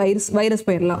அடுத்து வைரஸ்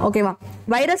போயிடலாம். ஓகேவா.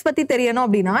 வைரஸ் பற்றி தெரியணும்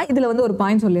அப்படின்னா இதில் வந்து ஒரு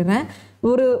பாயிண்ட் சொல்லிடுறேன்.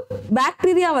 ஒரு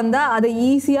பாக்டீரியா வந்தால் அதை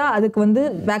ஈஸியாக அதுக்கு வந்து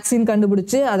வேக்சின்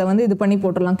கண்டுபிடிச்சு அதை வந்து இது பண்ணி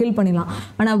போட்டுடலாம், கில் பண்ணிடலாம்.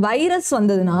 ஆனால் வைரஸ்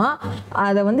வந்ததுன்னா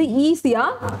அதை வந்து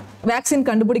ஈஸியாக வேக்சின்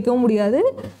கண்டுபிடிக்கவும் முடியாது,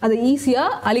 அதை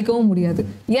ஈஸியாக அழிக்கவும் முடியாது.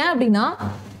 ஏன் அப்படின்னா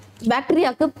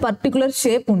பாக்டீரியாவுக்கு பர்டிகுலர்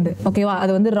ஷேப் உண்டு. ஓகேவா.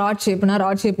 அது வந்து ராட் ஷேப்னா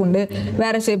ராட் ஷேப் உண்டு,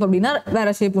 வேற ஷேப் அப்படின்னா வேற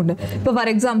ஷேப் உண்டு. இப்போ ஃபார்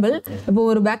எக்ஸாம்பிள் இப்போ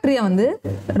ஒரு பாக்டீரியா வந்து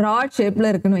ராட்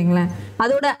ஷேப்ல இருக்குன்னு வைங்களேன்,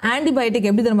 அதோட ஆன்டிபயோட்டிக்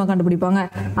எப்படி தெரியுமா கண்டுபிடிப்பாங்க,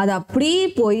 அது அப்படியே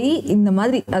போய் இந்த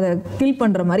மாதிரி அதை கில்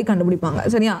பண்ற மாதிரி கண்டுபிடிப்பாங்க.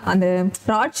 சரியா. அந்த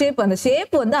ராட் ஷேப், அந்த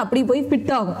ஷேப் வந்து அப்படி போய்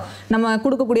ஃபிட் ஆகும் நம்ம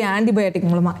கொடுக்கக்கூடிய ஆன்டிபயோட்டிக்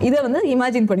மூலமா. இதை வந்து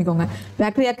இமேஜின் பண்ணிக்கோங்க.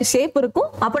 பாக்டீரியாவுக்கு ஷேப் இருக்கும்,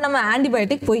 அப்போ நம்ம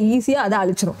ஆன்டிபயோட்டிக் போய் ஈஸியாக அதை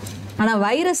அழிச்சிரும். ஆனா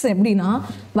வைரஸ் எப்படின்னா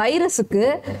வைரஸுக்கு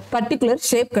பர்டிகுலர்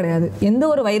ஷேப் கிடையாது. எந்த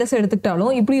ஒரு வைரஸ்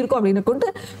எடுத்துக்கிட்டாலும் இப்படி இருக்கும் அப்படின்னு கொண்டு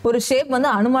ஒரு ஷேப் வந்து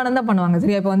அனுமானம் தான் பண்ணுவாங்க.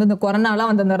 சரியா? இப்போ வந்து இந்த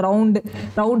கொரோனாலாம் வந்து அந்த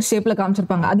ரவுண்ட் ஷேப்ல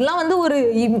காமிச்சிருப்பாங்க. அதெல்லாம் வந்து ஒரு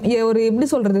எப்படி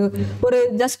சொல்றது, ஒரு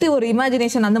ஜஸ்ட் ஒரு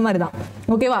இமேஜினேஷன் அந்த மாதிரி தான்.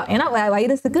 ஓகேவா? ஏன்னா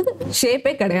வைரஸுக்கு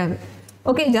ஷேப்பே கிடையாது.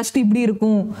 ஓகே, ஜஸ்ட் இப்படி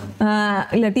இருக்கும்,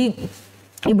 இல்லாட்டி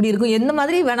இப்படி இருக்கும், எந்த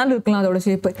மாதிரி வேணாலும் இருக்கலாம் அதோட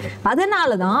ஷேப்பு.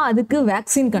 அதனால தான் அதுக்கு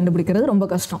வேக்சின் கண்டுபிடிக்கிறது ரொம்ப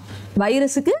கஷ்டம்.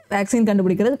 வைரஸுக்கு வேக்சின்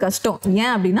கண்டுபிடிக்கிறது கஷ்டம்.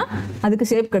 ஏன் அப்படின்னா அதுக்கு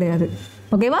ஷேப் கிடையாது.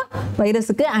 ஓகேவா?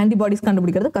 வைரஸுக்கு ஆன்டிபாடிஸ்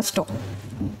கண்டுபிடிக்கிறது கஷ்டம்.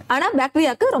 ஆனால்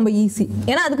பாக்டீரியாவுக்கு ரொம்ப ஈஸி.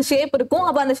 ஏன்னா அதுக்கு ஷேப் இருக்கும்.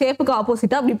 அப்போ அந்த ஷேப்புக்கு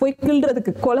ஆப்போசிட்டாக அப்படி போய்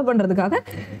கில்றதுக்கு, கொலை பண்ணுறதுக்காக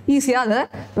ஈஸியாக அதை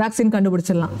வேக்சின்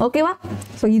கண்டுபிடிச்சிடலாம். ஓகேவா?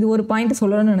 ஸோ இது ஒரு பாயிண்ட்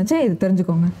சொல்லணும்னு நினச்சேன், இது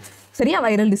தெரிஞ்சுக்கோங்க. சரியா?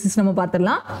 வைரல் டிசீஸ் நம்ம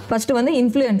பார்த்துடலாம். ஃபர்ஸ்ட் வந்து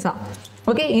influenza.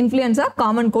 Okay, influenza,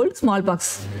 common gold, small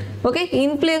box. Okay,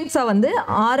 influenza வந்து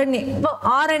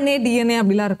ஆர்என்ஏ டிஎன்ஏ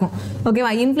அப்படிலாம் இருக்கும்.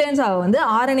 ஓகேவா? இன்ஃப்ளூயன்ஸாவை வந்து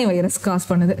ஆர்என்ஏ வைரஸ் காஸ்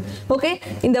பண்ணுது. ஓகே,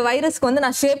 இந்த வைரஸ்க்கு வந்து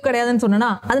நான் ஷேப் கிடையாதுன்னு சொன்னேன்னா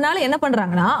அதனால என்ன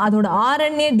பண்றாங்கன்னா அதோட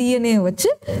ஆர்என்ஏ டிஎன்ஏ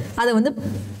வச்சு அதை வந்து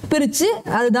பிரித்து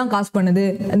அதுதான் காஸ் பண்ணுது.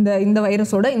 இந்த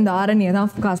வைரஸோட இந்த ஆர்என்ஏ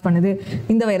தான் காஸ் பண்ணுது,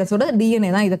 இந்த வைரஸோட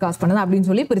டிஎன்ஏ தான் இதை காஸ் பண்ணுது அப்படின்னு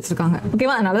சொல்லி பிரிச்சிருக்காங்க.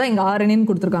 ஓகேவா? அதனால தான் இங்கே ஆர்என்ஏன்னு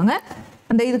கொடுத்துருக்காங்க.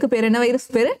 அந்த இதுக்கு பேர் என்ன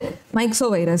வைரஸ் பேர்? மைக்சோ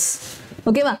வைரஸ்.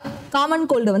 ஓகேவா? காமன்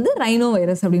கோல்டு வந்து ரைனோ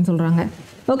வைரஸ் அப்படின்னு சொல்றாங்க.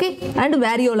 Okay, and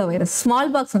variola virus.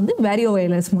 Small box வந்து வேரியோ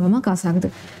வைரஸ் மூலமா காசு ஆகுது.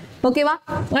 ஓகேவா?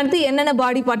 அடுத்து என்னென்ன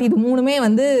பாடி பார்ட், இது மூணுமே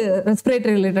வந்து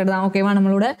ரெஸ்பிரேட்டரி ரிலேட்டட் தான். ஓகேவா?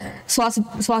 நம்மளோட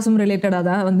சுவாசம் ரிலேட்டடாக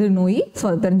தான் வந்து நோய். ஸோ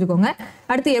அதை தெரிஞ்சுக்கோங்க.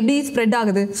 அடுத்து எப்படி ஸ்ப்ரெட்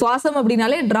ஆகுது? சுவாசம்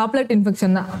அப்படின்னாலே டிராப்லெட்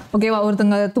இன்ஃபெக்ஷன் தான். ஓகேவா?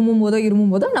 ஒருத்தங்க தும்மும் போதோ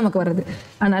இருமும் போதோ நமக்கு வருது.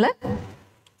 அதனால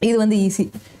இது வந்து ஈஸி.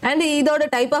 அண்ட் இதோட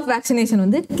டைப் ஆஃப் வேக்சினேஷன்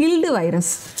வந்து கில்டு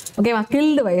வைரஸ். ஓகேவா?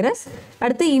 Guild virus.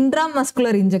 அடுத்து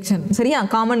இன்ட்ராமஸ்குலர் இன்ஜெக்ஷன். சரியா?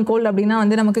 காமன் கோல்டு அப்படின்னா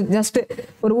வந்து நமக்கு ஜஸ்ட்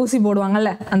ஒரு ஊசி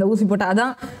போடுவாங்கல்ல, அந்த ஊசி போட்டால்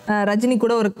அதான் ரஜினி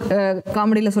கூட ஒரு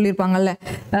காமெடியில் சொல்லியிருப்பாங்கல்ல,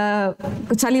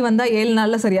 சளி வந்தால் 7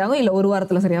 நாளில் சரியாகும், இல்லை 1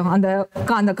 வாரத்தில் சரியாகும்.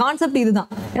 அந்த கான்செப்ட் இதுதான்.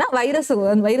 ஏன்னா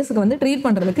வைரஸுக்கு வந்து ட்ரீட்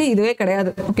பண்ணுறதுக்கு இதுவே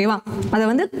கிடையாது. ஓகேவா? அதை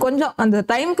வந்து கொஞ்சம் அந்த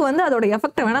டைமுக்கு வந்து அதோட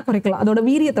எஃபெக்டை வேணால் குறைக்கலாம், அதோட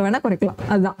வீரியத்தை வேணால் குறைக்கலாம்.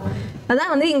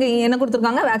 அதான் வந்து இங்கே என்ன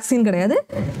கொடுத்துருக்காங்க, வேக்சின் கிடையாது,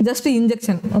 ஜஸ்ட்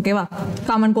இன்ஜெக்ஷன். ஓகேவா?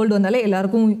 காமன் கோல்டு வந்தாலே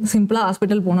எல்லாருக்கும் சிம்பிளாக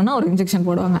ஹாஸ்பிட்டல் போனோம்னா ஒரு இன்ஜெக்ஷன்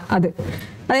போடுவாங்க.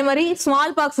 அதே மாதிரி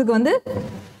ஸ்மால் பாக்ஸுக்கு வந்து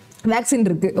வேக்சின்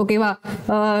இருக்கு. ஓகேவா?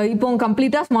 இப்போ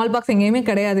கம்ப்ளீட்டாக ஸ்மால் பாக்ஸ் எங்கேயுமே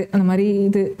கிடையாது அந்த மாதிரி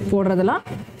இது போடுறதெல்லாம்.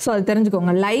 ஸோ அது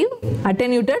தெரிஞ்சுக்கோங்க. Live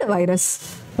அட்டென்யூட்டட் virus.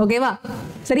 ஓகேவா?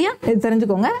 சரியா? இது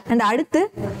தெரிஞ்சுக்கோங்க. அண்ட் அடுத்து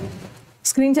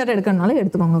ஸ்க்ரீன்ஷாட் எடுக்கிறதுனால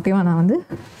எடுத்துக்கோங்க. ஓகேவா? நான் வந்து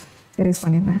எரேஸ்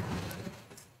பண்ணிடுறேன்.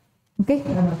 ஓகே,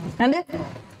 அண்ட்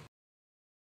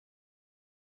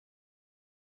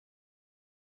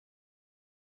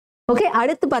ஓகே,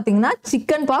 அடுத்து பார்த்தீங்கன்னா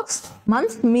chicken box,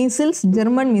 mumps, measles,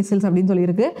 German measles அப்படின்னு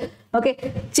சொல்லியிருக்கு. ஓகே,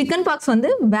 சிக்கன் பாக்ஸ் வந்து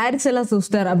வாரிசெல்லா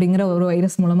சூஸ்டர் அப்படிங்கிற ஒரு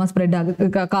வைரஸ் மூலமா ஸ்ப்ரெட் ஆகுது,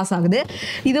 காஸ் ஆகுது.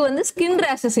 இது வந்து ஸ்கின்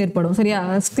ரேஷஸ் ஏற்படும். சரியா?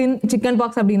 சிக்கன்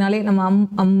பாக்ஸ் அப்படின்னாலே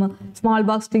நம்ம ஸ்மால்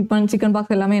பாக்ஸ், சிக்கன்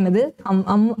பாக்ஸ் எல்லாமே என்னது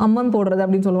அம்மன் போடுறது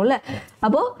அப்படின்னு சொல்லுவோம்ல.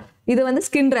 அப்போ இது வந்து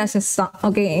ஸ்கின் ரேஷஸ் தான்.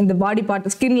 ஓகே, இந்த பாடி பார்ட்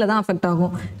ஸ்கின்ல தான் அஃபெக்ட்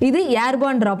ஆகும். இது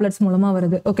ஏர்பார்ன் டிராப்லெட்ஸ் மூலமா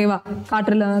வருது. ஓகேவா?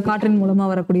 காற்றின் மூலமா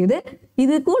வரக்கூடியது.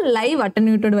 இதுக்கும் லைவ்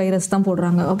அட்டென்யூட்டட் வைரஸ் தான்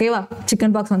போடுறாங்க. ஓகேவா?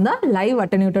 சிக்கன் பாக்ஸ் வந்தா லைவ்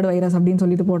அட்டென்யூட்டட் வைரஸ் அப்படின்னு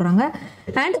சொல்லிட்டு போடுறாங்க.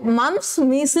 அண்ட் மம்ஸ்,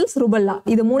 மீசில்ஸ், ருபல்லா,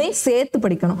 இது மூணையும் சேர்த்து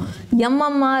படிக்கணும்.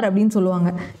 எம்எம்ஆர் அப்படின்னு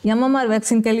சொல்லுவாங்க. எம்எம்ஆர்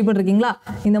வேக்சின் கேள்விப்பட்டிருக்கீங்களா?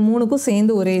 இந்த மூணுக்கும்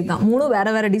சேர்ந்து ஒரே தான். மூணும் வேற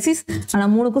வேற டிசீஸ், ஆனா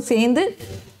மூணுக்கும் சேர்ந்து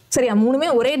சரியா மூணுமே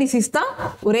ஒரே டிசீஸ் தான்,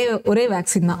 ஒரே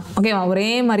வேக்சின் தான். ஓகேவா? ஒரே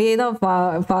மாதிரியே தான்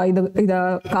இதை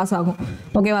காசு ஆகும்.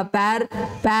 ஓகேவா?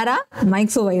 பேரா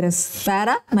மைக்சோ வைரஸ்.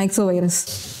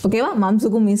 ஓகேவா?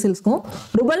 மம்ஸுக்கும் மீசில்ஸ்க்கும்.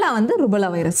 ருபல்லா வந்து ருபல்லா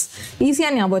வைரஸ்.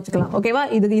 ஈஸியாக ஞாபகம் வச்சுக்கலாம். ஓகேவா?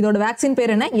 இதோட வேக்சின்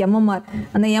பேர் என்ன? எம்எம்ஆர்.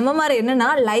 அந்த எம்எம்ஆர் என்னன்னா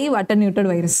லைவ்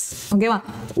அட்டென்யூட்டட் வைரஸ். ஓகேவா?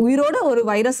 உயிரோட ஒரு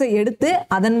வைரஸை எடுத்து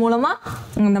அதன் மூலமா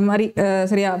இந்த மாதிரி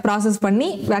சரியா ப்ராசஸ்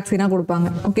பண்ணி வேக்சினா கொடுப்பாங்க.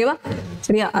 ஓகேவா?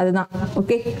 சரியா? அதுதான்.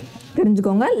 ஓகே,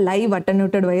 தெரிஞ்சுக்கோங்க. லைவ்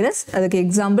அட்டென்யூட்டட் வைரஸ், அதுக்கு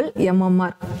example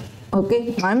MMR. Okay,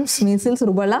 mumps, measles,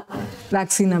 rubella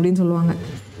vaccine அப்படின்னு சொல்லுவாங்க.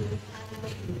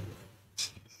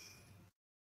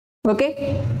 ஓகே,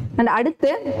 அண்ட்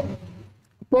அடுத்து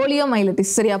போலியோ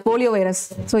மைலட்டிஸ். சரியா? Polio virus.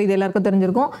 ஸோ இது எல்லாருக்கும்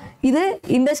தெரிஞ்சிருக்கும். இது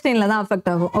இண்டஸ்ட்ரைன்ல தான் அஃபெக்ட்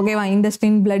ஆகும். ஓகேவா?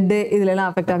 இண்டஸ்ட்ரைன், பிளட், இதுல எல்லாம்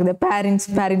அஃபெக்ட் ஆகுது.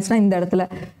 பேரிங்ஸ்னா இந்த இடத்துல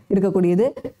இருக்கக்கூடியது,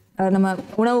 நம்ம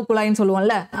உணவு குழாயின்னு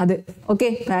சொல்லுவோம்ல அது. ஓகே,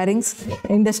 பேரிங்ஸ்,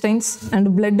 இண்டஸ்ட்ரைன்ஸ் அண்ட்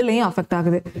பிளட்லையும் அஃபெக்ட்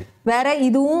ஆகுது. வேற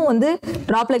இதுவும் வந்து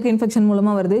டிராப்லெட் இன்ஃபெக்ஷன்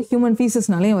மூலமா வருது, ஹியூமன்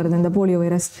ஃபீசஸ்னாலையும் வருது இந்த போலியோ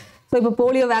வைரஸ். ஸோ இப்போ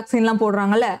போலியோ வேக்சின்லாம்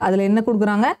போடுறாங்கல்ல, அதில் என்ன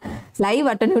கொடுக்குறாங்க? லைவ்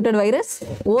அட்டென்யூட்டட் வைரஸ்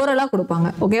ஓரலாக கொடுப்பாங்க.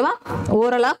 ஓகேவா?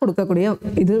 ஓரலாக கொடுக்கக்கூடிய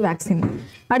இது வேக்சின்.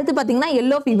 அடுத்து பார்த்தீங்கன்னா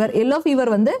எல்லோ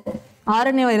ஃபீவர் வந்து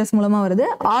ஆர்என்ஏ வைரஸ் மூலமா வருது.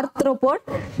 ஆர்த்ரோபோட்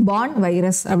பாண்ட்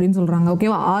வைரஸ் அப்படின்னு சொல்றாங்க.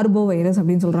 ஓகேவா? ஆர்போ வைரஸ்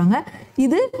அப்படின்னு சொல்றாங்க.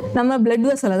 இது நம்ம பிளட்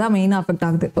வெசலை தான் மெயினாக அஃபெக்ட்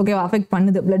ஆகுது. ஓகேவா? அஃபெக்ட்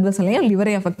பண்ணுது, பிளட் வெசலையும்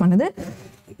லிவரையும் அஃபெக்ட் பண்ணுது.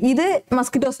 இது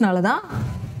மஸ்கிட்டோஸ்னால தான்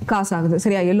காசு ஆகுது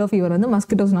சரியா. எல்லோ ஃபீவர் வந்து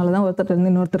மஸ்கிட்டோஸ்னால தான் ஒருத்தர் இருந்து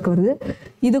இன்னொருத்தருக்கு வருது.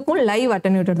 இதுக்கும் லைவ்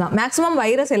அட்டென்யூட்டட் தான். மேக்ஸிமம்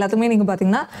வைரஸ் எல்லாத்துக்குமே நீங்கள்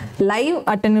பார்த்தீங்கன்னா லைவ்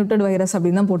அட்டென்யூட்டட் வைரஸ்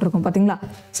அப்படின்னு தான் போட்டிருக்கோம் பார்த்தீங்களா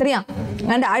சரியா.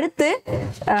 அண்ட் அடுத்து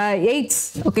எய்ட்ஸ்.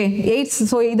 Okay, AIDS.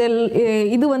 ஸோ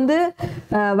இது வந்து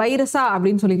வைரஸா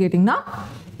அப்படின்னு சொல்லி கேட்டிங்கன்னா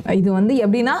இது வந்து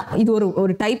எப்படின்னா இது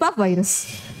ஒரு டைப் ஆஃப் வைரஸ்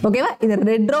ஓகேவா. இது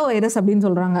ரெட்ரோ வைரஸ் அப்படின்னு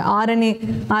சொல்கிறாங்க.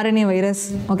 ஆர்என்ஏ வைரஸ்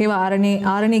ஓகேவா.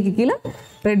 ஆர்என்ஏக்கு கீழே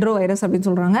ரெட்ரோ வைரஸ் அப்படின்னு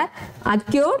சொல்கிறாங்க.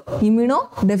 Acute immuno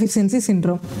deficiency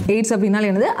syndrome. AIDS அப்படின்னால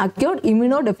என்னது? Acute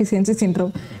immuno deficiency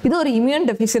syndrome. இது ஒரு இம்யூன்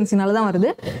டெஃபிஷியன்சினால தான்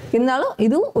வருது. இருந்தாலும்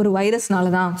இதுவும் ஒரு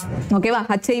வைரஸ்னால தான் ஓகேவா.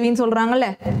 ஹெச்ஐவின்னு சொல்கிறாங்கல்ல.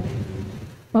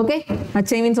 ஓகே,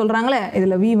 ஹெச்ஐவின்னு சொல்கிறாங்களே,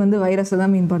 இதில் வி வந்து வைரஸை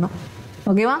தான் மீன் பண்ணும்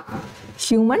ஓகேவா.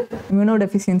 ஹியூமன்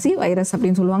இம்யூனோடெஃபிஷியன்சி வைரஸ்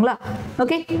அப்படின்னு சொல்லுவாங்களா.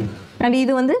 ஓகே, அண்ட்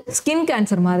இது வந்து ஸ்கின்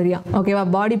கேன்சர் மாதிரியா ஓகேவா.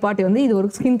 பாடி பார்ட் வந்து இது ஒரு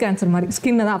ஸ்கின் கேன்சர் மாதிரி,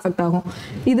 ஸ்கின்னை தான் அஃபெக்ட் ஆகும்.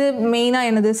 இது மெயினாக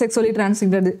என்னது? செக்ஸுவலி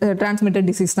டிரான்ஸ்மிட்டட்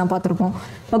டிசீஸ் தான் பார்த்துருப்போம்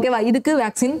ஓகேவா. இதுக்கு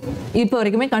வேக்சின் இப்போ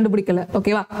வரைக்குமே கண்டுபிடிக்கல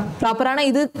ஓகேவா. ப்ராப்பரான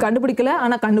இது கண்டுபிடிக்கல.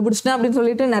 ஆனால் கண்டுபிடிச்சிட்டேன் அப்படின்னு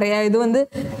சொல்லிட்டு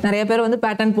நிறைய பேர் வந்து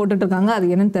பேட்டர்ன் போட்டுட்டு இருக்காங்க. அது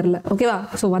என்னன்னு தெரில ஓகேவா.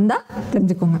 ஸோ வந்தால்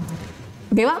தெரிஞ்சுக்கோங்க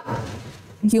ஓகேவா.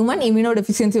 ஹியூமன்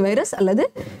இம்யூனோடெஃபிஷியன்சி வைரஸ் அல்லது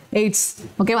எய்ட்ஸ்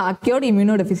ஓகேவா. Acquired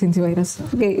இம்யூனோடெஃபிஷியன்சி virus.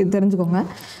 ஓகே, இது தெரிஞ்சுக்கோங்க.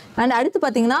 அண்ட் அடுத்து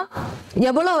பார்த்தீங்கன்னா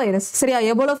எபோலா வைரஸ் சரியா.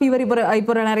 எபோலா ஃபீவர்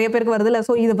இப்போ நிறைய பேருக்கு வருது இல்லை.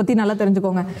 ஸோ இதை பற்றி நல்லா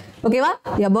தெரிஞ்சுக்கோங்க ஓகேவா.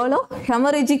 Ebola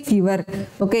haemorrhagic fever.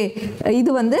 ஓகே, இது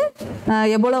வந்து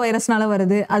எபோலா வைரஸ்னால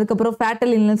வருது. அதுக்கப்புறம்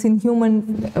fatal illness in human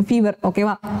fever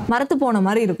ஓகேவா. மரத்து போன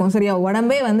மாதிரி இருக்கும் சரியா.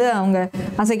 உடம்பே வந்து அவங்க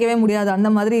அசைக்கவே முடியாது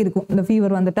அந்த மாதிரி இருக்கும் இந்த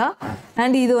ஃபீவர் வந்துட்டா.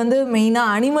 அண்ட் இது வந்து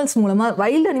மெயினாக அனிமல்ஸ் மூலமாக,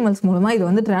 வைல்டு அனிமல்ஸ் மூலமாக இது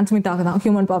வந்து டிரான்ஸ்மிட் ஆகுதான்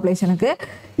ஹியூமன் பாப்புலேஷனுக்கு.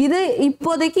 இது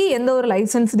இப்போதைக்கு எந்த ஒரு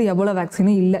லைசன்ஸ்டு எபோலா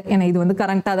வேக்சினும் இல்லை. ஏன்னா இது வந்து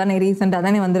கரண்ட்டாக தானே, ரீசெண்டாக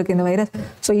தானே வந்திருக்கு இந்த வைரஸ்.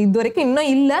 ஸோ இது வரைக்கும் இன்னும்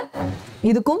இல்லை.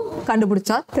 இதுக்கும்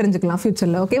கண்டுபிடிச்சா தெரிஞ்சுக்கலாம்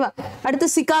ஃபியூச்சரில் ஓகேவா. அடுத்து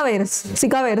சிகா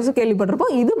வைரஸும்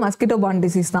கேள்விப்பட்டிருப்போம். இது மஸ்கிட்டோ பார்ன்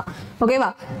டிசீஸ் தான் ஓகேவா.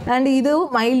 அண்ட் இது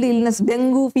மைல்டு இல்னஸ்,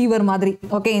 டெங்கு ஃபீவர் மாதிரி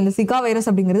ஓகே. இந்த சிகா வைரஸ்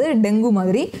அப்படிங்கிறது டெங்கு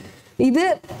மாதிரி. இது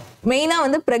மெயினாக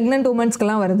வந்து ப்ரெக்னென்ட்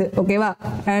உமன்ஸ்க்கெல்லாம் வருது ஓகேவா.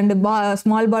 அண்ட்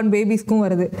ஸ்மால் பார்ன் பேபிஸ்க்கும்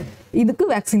வருது. இதுக்கு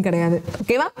வேக்சின் கிடையாது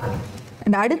ஓகேவா.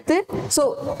 அண்ட் அடுத்து ஸோ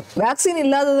வேக்சின்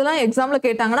இல்லாததெல்லாம் எக்ஸாமில்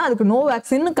கேட்டாங்கன்னா அதுக்கு நோ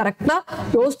வேக்சின் கரெக்டாக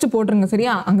யோசிச்சு போட்டுருங்க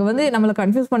சரியா. அங்கே வந்து நம்மளை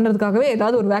கன்ஃபியூஸ் பண்ணுறதுக்காகவே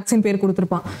ஏதாவது ஒரு வேக்சின் பேர்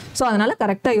கொடுத்துருப்பான். ஸோ அதனால்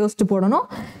கரெக்டாக யோசிச்சு போடணும்.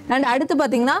 அண்ட் அடுத்து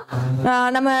பார்த்தீங்கன்னா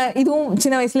நம்ம இதுவும்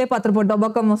சின்ன வயசுலேயே பார்த்துருப்போம்,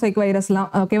 டொபாக்கோ மொசைக் வைரஸ்லாம்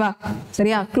ஓகேவா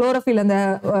சரியா. குளோரோஃபில் அந்த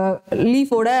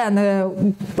லீஃபோட அந்த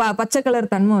பச்சை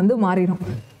கலர் தன்மை வந்து மாறிடும்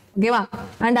ஓகேவா.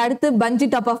 அண்ட் அடுத்து பஞ்சி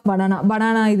டாப் ஆஃப்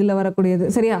பனானா இதில் வரக்கூடியது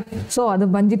சரியா. ஸோ அது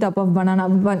பஞ்சி top of banana,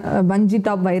 பஞ்சி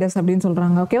top virus அப்படின்னு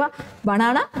சொல்கிறாங்க ஓகேவா.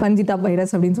 பனானா பஞ்சி டாப்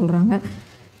வைரஸ் அப்படின்னு சொல்கிறாங்க.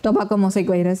 Tobacco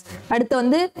mosaic virus. அடுத்து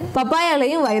வந்து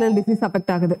பப்பாயாலையும் வைரல் டிசீஸ்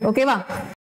அஃபெக்ட் ஆகுது ஓகேவா.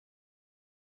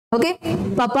 ஓகே,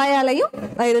 பப்பாயாலையும்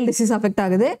வைரல் டிசீஸ் அஃபெக்ட்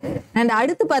ஆகுது. அண்ட்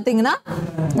அடுத்து பார்த்தீங்கன்னா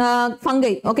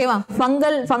ஃபங்கை ஓகேவா.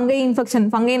 ஃபங்கை இன்ஃபெக்ஷன்,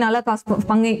 ஃபங்கைனால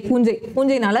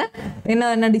பூஞ்சைனால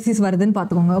என்ன டிசீஸ் வருதுன்னு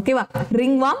பார்த்துக்கோங்க ஓகேவா.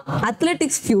 ரிங்வாம்,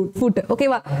 அத்லெட்டிக்ஸ் ஃபுட்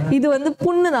ஓகேவா. இது வந்து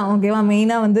புண்ணு தான் ஓகேவா.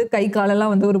 மெயினாக வந்து கை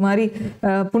காலெல்லாம் வந்து ஒரு மாதிரி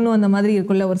புண்ணு வந்த மாதிரி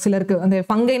இருக்குல்ல ஒரு சிலருக்கு. அந்த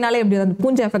ஃபங்கைனாலே எப்படி அந்த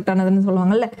பூஞ்சை எஃபெக்ட் ஆனதுன்னு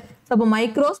சொல்லுவாங்கல்ல. அப்போ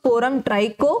மைக்ரோஸ்போரம்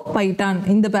ட்ரைகோஃபைட்டான்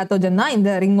இந்த பேத்தோஜன் தான் இந்த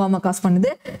ரிங்வார்மை காஸ் பண்ணுது.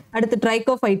 அடுத்து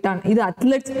ட்ரைகோஃபைட்டான் இது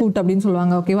அத்லெட்ஸ் ஃபுட் அப்படின்னு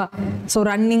சொல்லுவாங்க ஓகேவா. ஸோ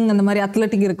ரன்னிங் அந்த மாதிரி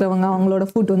அத்லெட்டிக் இருக்கிறவங்க அவங்களோட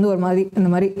ஃபுட் வந்து ஒரு மாதிரி இந்த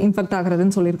மாதிரி இன்ஃபெக்ட்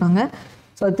ஆகுறதுன்னு சொல்லியிருக்காங்க.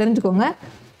 ஸோ அது தெரிஞ்சுக்கோங்க.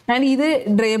 அண்ட் இது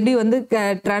எப்படி வந்து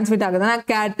டிரான்ஸ்மிட் ஆகுதுன்னா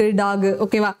கேட்டு, டாகு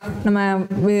ஓகேவா, நம்ம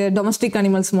டொமஸ்டிக்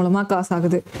அனிமல்ஸ் மூலமாக காசு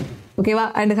ஆகுது ஓகேவா.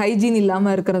 அண்ட் ஹைஜீன்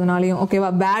இல்லாமல் இருக்கிறதுனாலையும் ஓகேவா.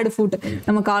 பேட் ஃபுட்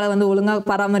நம்ம காலை வந்து ஒழுங்காக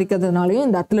பராமரிக்கிறதுனாலையும்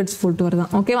இந்த அத்லெட்ஸ் ஃபுட்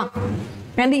வருதான் ஓகேவா.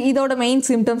 அண்ட் இதோட மெயின்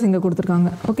சிம்டம்ஸ் இங்கே கொடுத்துருக்காங்க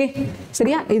ஓகே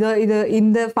சரியா.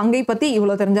 இந்த ஃபங்கை பற்றி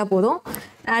இவ்வளோ தெரிஞ்சால் போதும்.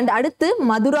 அண்ட் அடுத்து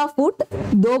மதுரா ஃபுட்,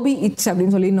 தோபி இச்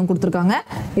அப்படின்னு சொல்லி இன்னும் கொடுத்துருக்காங்க.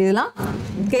 இதெல்லாம்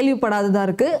கேள்விப்படாததாக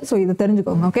இருக்குது. ஸோ இதை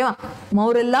தெரிஞ்சுக்கோங்க ஓகேவா.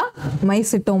 மௌரெல்லா,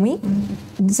 மைசிட்டோமி,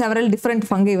 செவரல் டிஃப்ரெண்ட்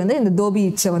ஃபங்கை வந்து இந்த தோபி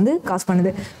இச்சை வந்து காஸ்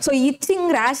பண்ணுது. ஸோ இச்சிங்,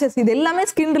 ரேஷஸ் இது எல்லாமே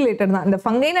ஸ்கின் ரிலேட்டட் தான். இந்த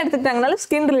ஃபங்கைன்னு எடுத்துக்கிட்டாங்கனால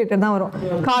ஸ்கின் ரிலேட்டட் தான் வரும்.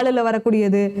 காலில்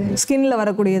வரக்கூடியது, ஸ்கின்ல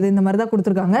வரக்கூடியது இந்த மாதிரி தான்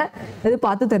கொடுத்துருக்காங்க. இது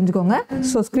பார்த்து தெரிஞ்சுக்கோங்க.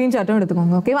 ஸோ ஸ்க்ரீன்ஷாட்டும்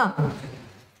எடுத்துக்கோங்க ஓகேவா.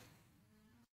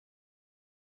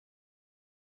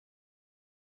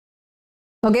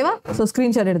 ஓகேவா. ஸோ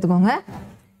ஸ்க்ரீன்ஷாட் எடுத்துக்கோங்க.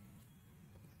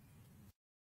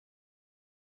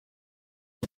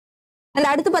 அண்ட்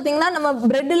அடுத்து பார்த்தீங்கன்னா நம்ம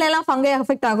பிரெட்ல எல்லாம் ஃபங்கை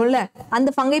அஃபெக்ட் ஆகும்ல, அந்த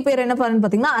ஃபங்கை பேர் என்ன பாருன்னு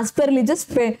பார்த்தீங்கன்னா அஸ்பெர்லிஜஸ்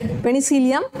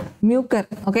பெனிசிலியம் மியூக்கர்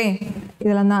ஓகே.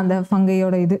 இதெல்லாம் தான் அந்த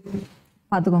ஃபங்கையோட இது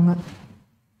பார்த்துக்கோங்க.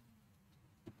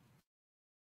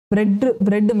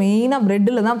 பிரெட் மெயினாக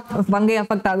பிரெட்டில் தான் ஃபங்கை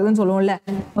அஃபெக்ட் ஆகுதுன்னு சொல்லுவோம்ல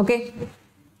ஓகே.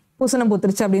 பூசணம்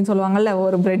பூத்துருச்சு அப்படின்னு சொல்லுவாங்கல்ல.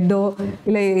 ஒரு பிரெட்டோ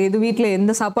இல்லை எது வீட்டில்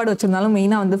எந்த சாப்பாடு வச்சுருந்தாலும்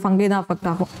மெயினாக வந்து ஃபங்கை தான் அஃபெக்ட்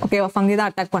ஆகும் ஓகேவா. ஃபங்கை தான்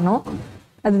அட்டாக் பண்ணும்,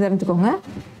 அது தெரிஞ்சுக்கோங்க.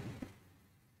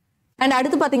 அண்ட்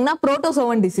அடுத்து பார்த்தீங்கன்னா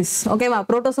புரோட்டோசோவன் டிசீஸ். ஓகேவா?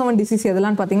 புரோட்டோசோவன் டிசீஸ்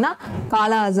எதெல்லாம் பார்த்தீங்கன்னா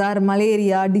காலா Azhar,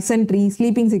 malaria, dysentery,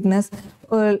 sleeping sickness,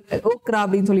 okra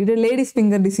அப்படின்னு சொல்லிட்டு லேடிஸ்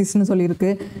ஃபிங்கர் டிசீஸ்னு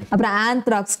சொல்லியிருக்கு. அப்புறம்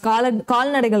ஆந்த்ராக்ஸ்,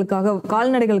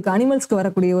 கால்நடைகளுக்கு அனிமல்ஸ்க்கு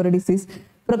வரக்கூடிய ஒரு டிசீஸ்.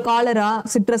 அப்புறம் காலரா,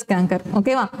 சிட்ரஸ் கேங்கர்.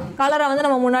 ஓகேவா? காலரா வந்து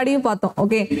நம்ம முன்னாடியும் பார்த்தோம்.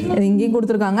 ஓகே, இங்கேயும்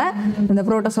கொடுத்துருக்காங்க இந்த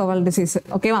புரோட்டோசோவல் டிசீஸ்.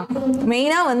 ஓகேவா?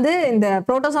 மெயினாக வந்து இந்த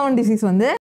புரோட்டோசோவல் டிசீஸ் வந்து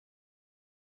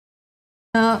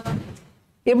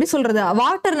எப்படி சொல்றது,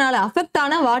 வாட்டர்னால அஃபெக்ட்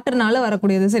ஆன வாட்டர்னால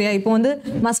வரக்கூடியது. சரியா? இப்போ வந்து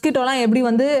மஸ்கிட்டோலாம் எப்படி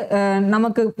வந்து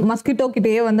நமக்கு மஸ்கிட்டோ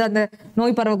கிட்டேயே வந்து அந்த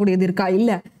நோய் பரவக்கூடியது இருக்கா?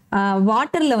 இல்லை,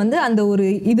 வாட்டர்ல வந்து அந்த ஒரு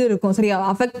இது இருக்கும். சரியா?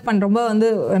 அஃபெக்ட் பண்ண ரொம்ப வந்து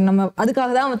நம்ம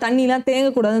அதுக்காக தான் தண்ணிலாம்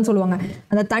தேங்கக்கூடாதுன்னு சொல்லுவாங்க.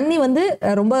 அந்த தண்ணி வந்து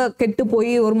ரொம்ப கெட்டு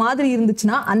போய் ஒரு மாதிரி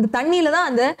இருந்துச்சுன்னா அந்த தண்ணியில தான்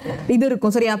அந்த இது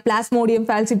இருக்கும். சரியா? பிளாஸ்மோடியம்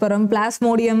ஃபால்சிபரம்,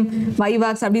 பிளாஸ்மோடியம்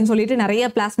வைவாக்ஸ் அப்படின்னு சொல்லிட்டு நிறைய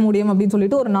பிளாஸ்மோடியம் அப்படின்னு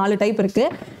சொல்லிட்டு ஒரு 4 டைப் இருக்கு.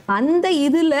 அந்த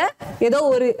இதுல ஏதோ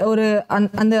ஒரு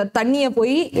அந்த தண்ணியை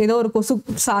போய் ஏதோ ஒரு கொசு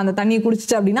அந்த தண்ணியை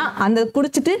குடிச்சிச்சு அப்படின்னா அந்த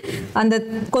குடிச்சிட்டு அந்த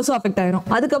கொசு அஃபெக்ட் ஆயிரும்.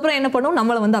 அதுக்கப்புறம் என்ன பண்ணும்,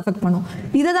 நம்மளை வந்து அஃபெக்ட் பண்ணும்.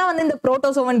 இதை தான் வந்து இந்த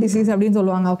புரோட்டோசோவன் டிசீஸ் அப்படின்னு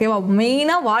சொல்லுவாங்க. ஓகேவா?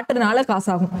 மெயினா வாட்டர்னால காசு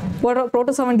ஆகும்.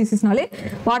 புரோட்டோசோவன் டிசீஸ்னாலே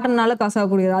வாட்டர்னால காசு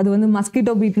ஆகக்கூடியது. அது வந்து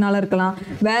மஸ்கிட்டோ பீட்னால இருக்கலாம்,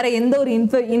 வேற எந்த ஒரு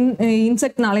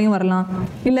இன்செக்ட்னாலையும் வரலாம்,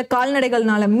 இல்ல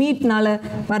கால்நடைகள்னால மீட்னால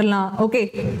வரலாம். ஓகே,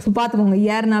 பார்த்துக்கோங்க,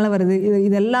 ஏர்னால வருது.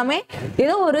 இது எல்லாமே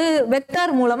ஏதோ ஒரு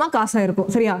வெக்டார் மூலமா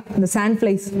காசாயிருக்கும். சரியா? இந்த சாண்ட்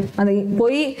ஃபிளைஸ் அந்த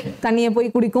போய் தண்ணியை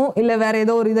போய் குடிக்கும், இல்ல வேற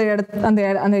ஏதோ ஒரு இதை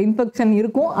அந்த இன்ஃபெக்ஷன்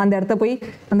இருக்கும், அந்த இடத்த போய்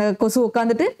அந்த கொசு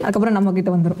உட்காந்துட்டு அதுக்கப்புறம் நம்ம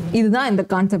கிட்ட வந்துடும். இதுதான் இந்த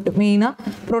கான்செப்ட் மெயினா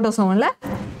புரோட்டோசோவன்ல.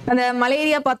 அந்த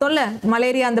மலேரியா பார்த்தோம்ல,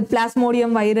 மலேரியா அந்த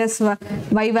plasmodium virus,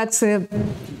 vivax,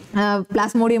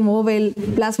 plasmodium ஓவேல்,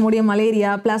 plasmodium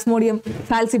malaria, plasmodium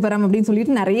ஃபால்சிபரம் அப்படின்னு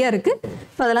சொல்லிட்டு நிறைய இருக்கு.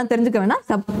 அதெல்லாம் தெரிஞ்சுக்க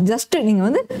வேணாம். ஜஸ்ட் நீங்க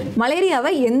வந்து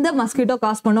மலேரியாவை எந்த மஸ்கிட்டோ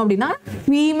காஸ் பண்ணும் அப்படின்னா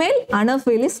ஃபீமேல்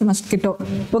அனோஃபிலிஸ் மஸ்கிட்டோ.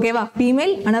 ஓகேவா?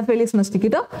 Female அனோஃபிலிஸ்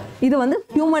mosquito. இது வந்து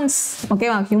ஹியூமன்ஸ்.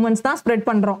 ஓகேவா? ஹியூமன்ஸ் தான் ஸ்ப்ரெட்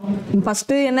பண்றோம்.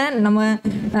 ஃபர்ஸ்ட் என்ன, நம்ம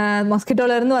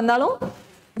மஸ்கிட்டோல இருந்து வந்தாலும்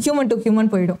ஹியூமன் டு ஹியூமன்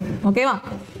போயிடும். ஓகேவா?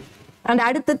 அண்ட்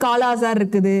அடுத்து காலாசார்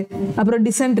இருக்குது. அப்புறம்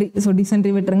டிசென்ட்ரி, ஸோ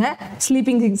டிசென்ட்ரி விட்டுருங்க.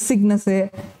 ஸ்லீப்பிங் சிக்னஸ்,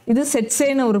 இது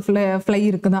செட்ஸேன்னு ஒரு ஃப்ளை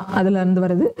இருக்குதான், அதுல இருந்து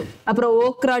வருது. அப்புறம்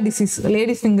ஓக்ரா டிசீஸ்,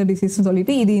 லேடிஸ் ஃபிங்கர் டிசீஸ்னு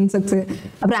சொல்லிட்டு இது இன்செக்ட்ஸ்.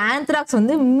 அப்புறம் ஆந்த்ராக்ஸ்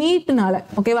வந்து மீட்னால.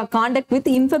 ஓகேவா? Contact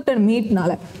with infected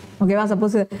மீட்னால. ஓகேவா?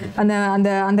 சப்போஸ் அந்த அந்த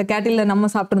அந்த கேட்டில் நம்ம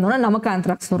சாப்பிட்ருந்தோம்னா நமக்கு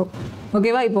ஆந்த்ராக்ஸ் வரும்.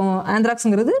 ஓகேவா? இப்போ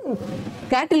ஆந்த்ராக்ஸுங்கிறது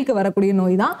கேட்டிலுக்கு வரக்கூடிய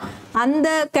நோய் தான். அந்த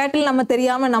கேட்டில் நம்ம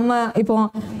தெரியாம நம்ம இப்போ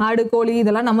ஆடு, கோழி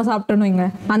இதெல்லாம் நம்ம சாப்பிட்டோன்னு வைங்க,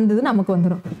 அந்த இது நமக்கு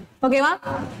வந்துடும். ஓகேவா?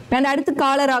 அண்ட் அடுத்து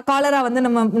காலரா வந்து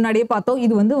நம்ம முன்னாடியே பார்த்தோம்.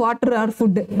 இது வந்து வாட்டர் ஆர்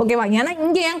ஃபுட். ஓகேவா? ஏன்னா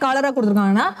இங்க ஏன் காலரா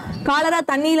கொடுத்துருக்காங்கன்னா காலரா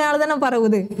தண்ணியினால தானே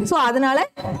பரவுது. ஸோ அதனால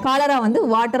காலரா வந்து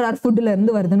வாட்டர் ஆர் ஃபுட்ல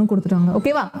இருந்து வருதுன்னு கொடுத்துட்டாங்க.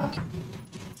 ஓகேவா?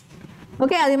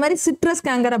 ஓகே, அதே மாதிரி சிட்ரஸ்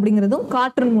கேங்கர் அப்படிங்கிறதும்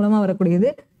காற்றின் மூலமா வரக்கூடியது.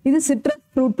 இது சிட்ரஸ்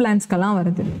ஃப்ரூட் பிளான்ஸ்க்கெல்லாம்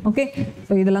வருது. ஓகே,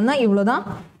 ஸோ இதெல்லாம் தான் இவ்வளோதான்.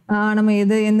 நம்ம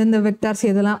எந்தெந்த வெக்டார்ஸ்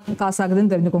எதெல்லாம்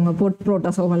காசாகுதுன்னு தெரிஞ்சுக்கோங்க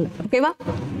புரோட்டோசோவல். ஓகேவா?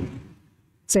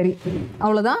 சரி,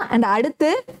 அவ்வளோதான். அண்ட்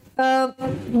அடுத்து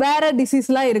வேற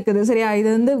டிசீஸ்லாம் இருக்குது. சரியா? இது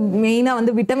வந்து மெயினாக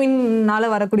வந்து விட்டமின்னால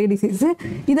வரக்கூடிய டிசீஸ்.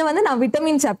 இதை வந்து நான்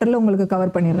விட்டமின் சாப்டர்ல உங்களுக்கு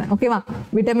கவர் பண்ணிடுறேன். ஓகேவா?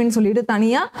 விட்டமின் சொல்லிட்டு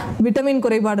தனியாக விட்டமின்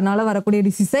குறைபாடுனால வரக்கூடிய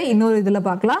டிசீஸை இன்னொரு இதில்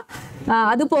பார்க்கலாம்.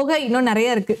 அது போக இன்னும்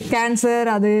நிறைய இருக்கு.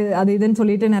 கேன்சர் அது இதுன்னு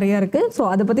சொல்லிட்டு நிறைய இருக்கு. ஸோ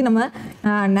அதை பற்றி நம்ம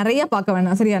நிறைய பார்க்க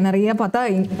வேணாம். சரியா? நிறைய பார்த்தா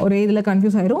ஒரே இதில்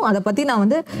கன்ஃபியூஸ் ஆயிரும். அதை பற்றி நான்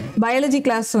வந்து பயாலஜி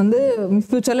கிளாஸ் வந்து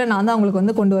ஃபியூச்சரில் நான் தான் உங்களுக்கு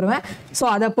வந்து கொண்டு வருவேன். ஸோ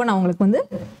அதப்போ நான் உங்களுக்கு வந்து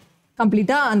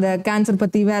கம்ப்ளீட்டாக அந்த கேன்சர்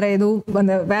பற்றி வேற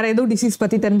எதுவும் டிசீஸ்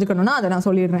பற்றி தெரிஞ்சுக்கணும்னா அதை நான்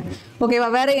சொல்லிடுறேன். ஓகேவா?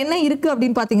 வேற என்ன இருக்கு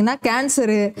அப்படின்னு பார்த்தீங்கன்னா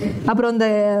கேன்சரு, அப்புறம் இந்த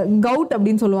கவுட்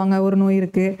அப்படின்னு சொல்லுவாங்க ஒரு நோய்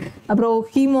இருக்கு.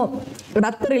 அப்புறம்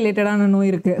ரத்த ரிலேட்டடான நோய்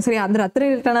இருக்கு. சரி, அந்த ரத்த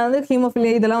ரிலேட்டடான வந்து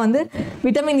ஹீமோஃபிலியா இதெல்லாம் வந்து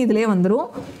விட்டமின் இதுலேயே வந்துடும்.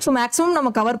 ஸோ மேக்ஸிமம்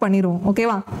நம்ம கவர் பண்ணிடுவோம்.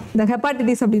 ஓகேவா? இந்த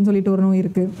ஹெப்பாட்டிட்டிஸ் அப்படின்னு சொல்லிட்டு ஒரு நோய்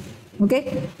இருக்கு. ஓகே,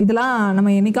 இதெல்லாம்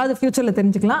நம்ம என்னைக்காவது ஃபியூச்சரில்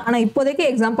தெரிஞ்சுக்கலாம். ஆனால் இப்போதைக்கு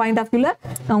எக்ஸாம் பாயிண்ட் ஆஃப் வியூவில்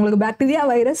நான் உங்களுக்கு பாக்டீரியா,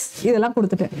 வைரஸ் இதெல்லாம்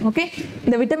கொடுத்துட்டேன். ஓகே,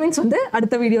 இந்த விட்டமின்ஸ் வந்து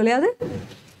அடுத்த வீடியோலையாவது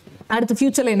அடுத்த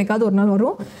ஃபியூச்சரில் என்னைக்காவது ஒரு நாள்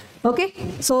வரும். ஓகே,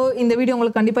 ஸோ இந்த வீடியோ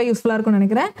உங்களுக்கு கண்டிப்பாக யூஸ்ஃபுல்லாக இருக்கும்னு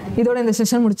நினைக்கிறேன். இதோட இந்த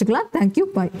செஷன் முடிச்சுக்கலாம். தேங்க்யூ,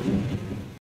 பாய்.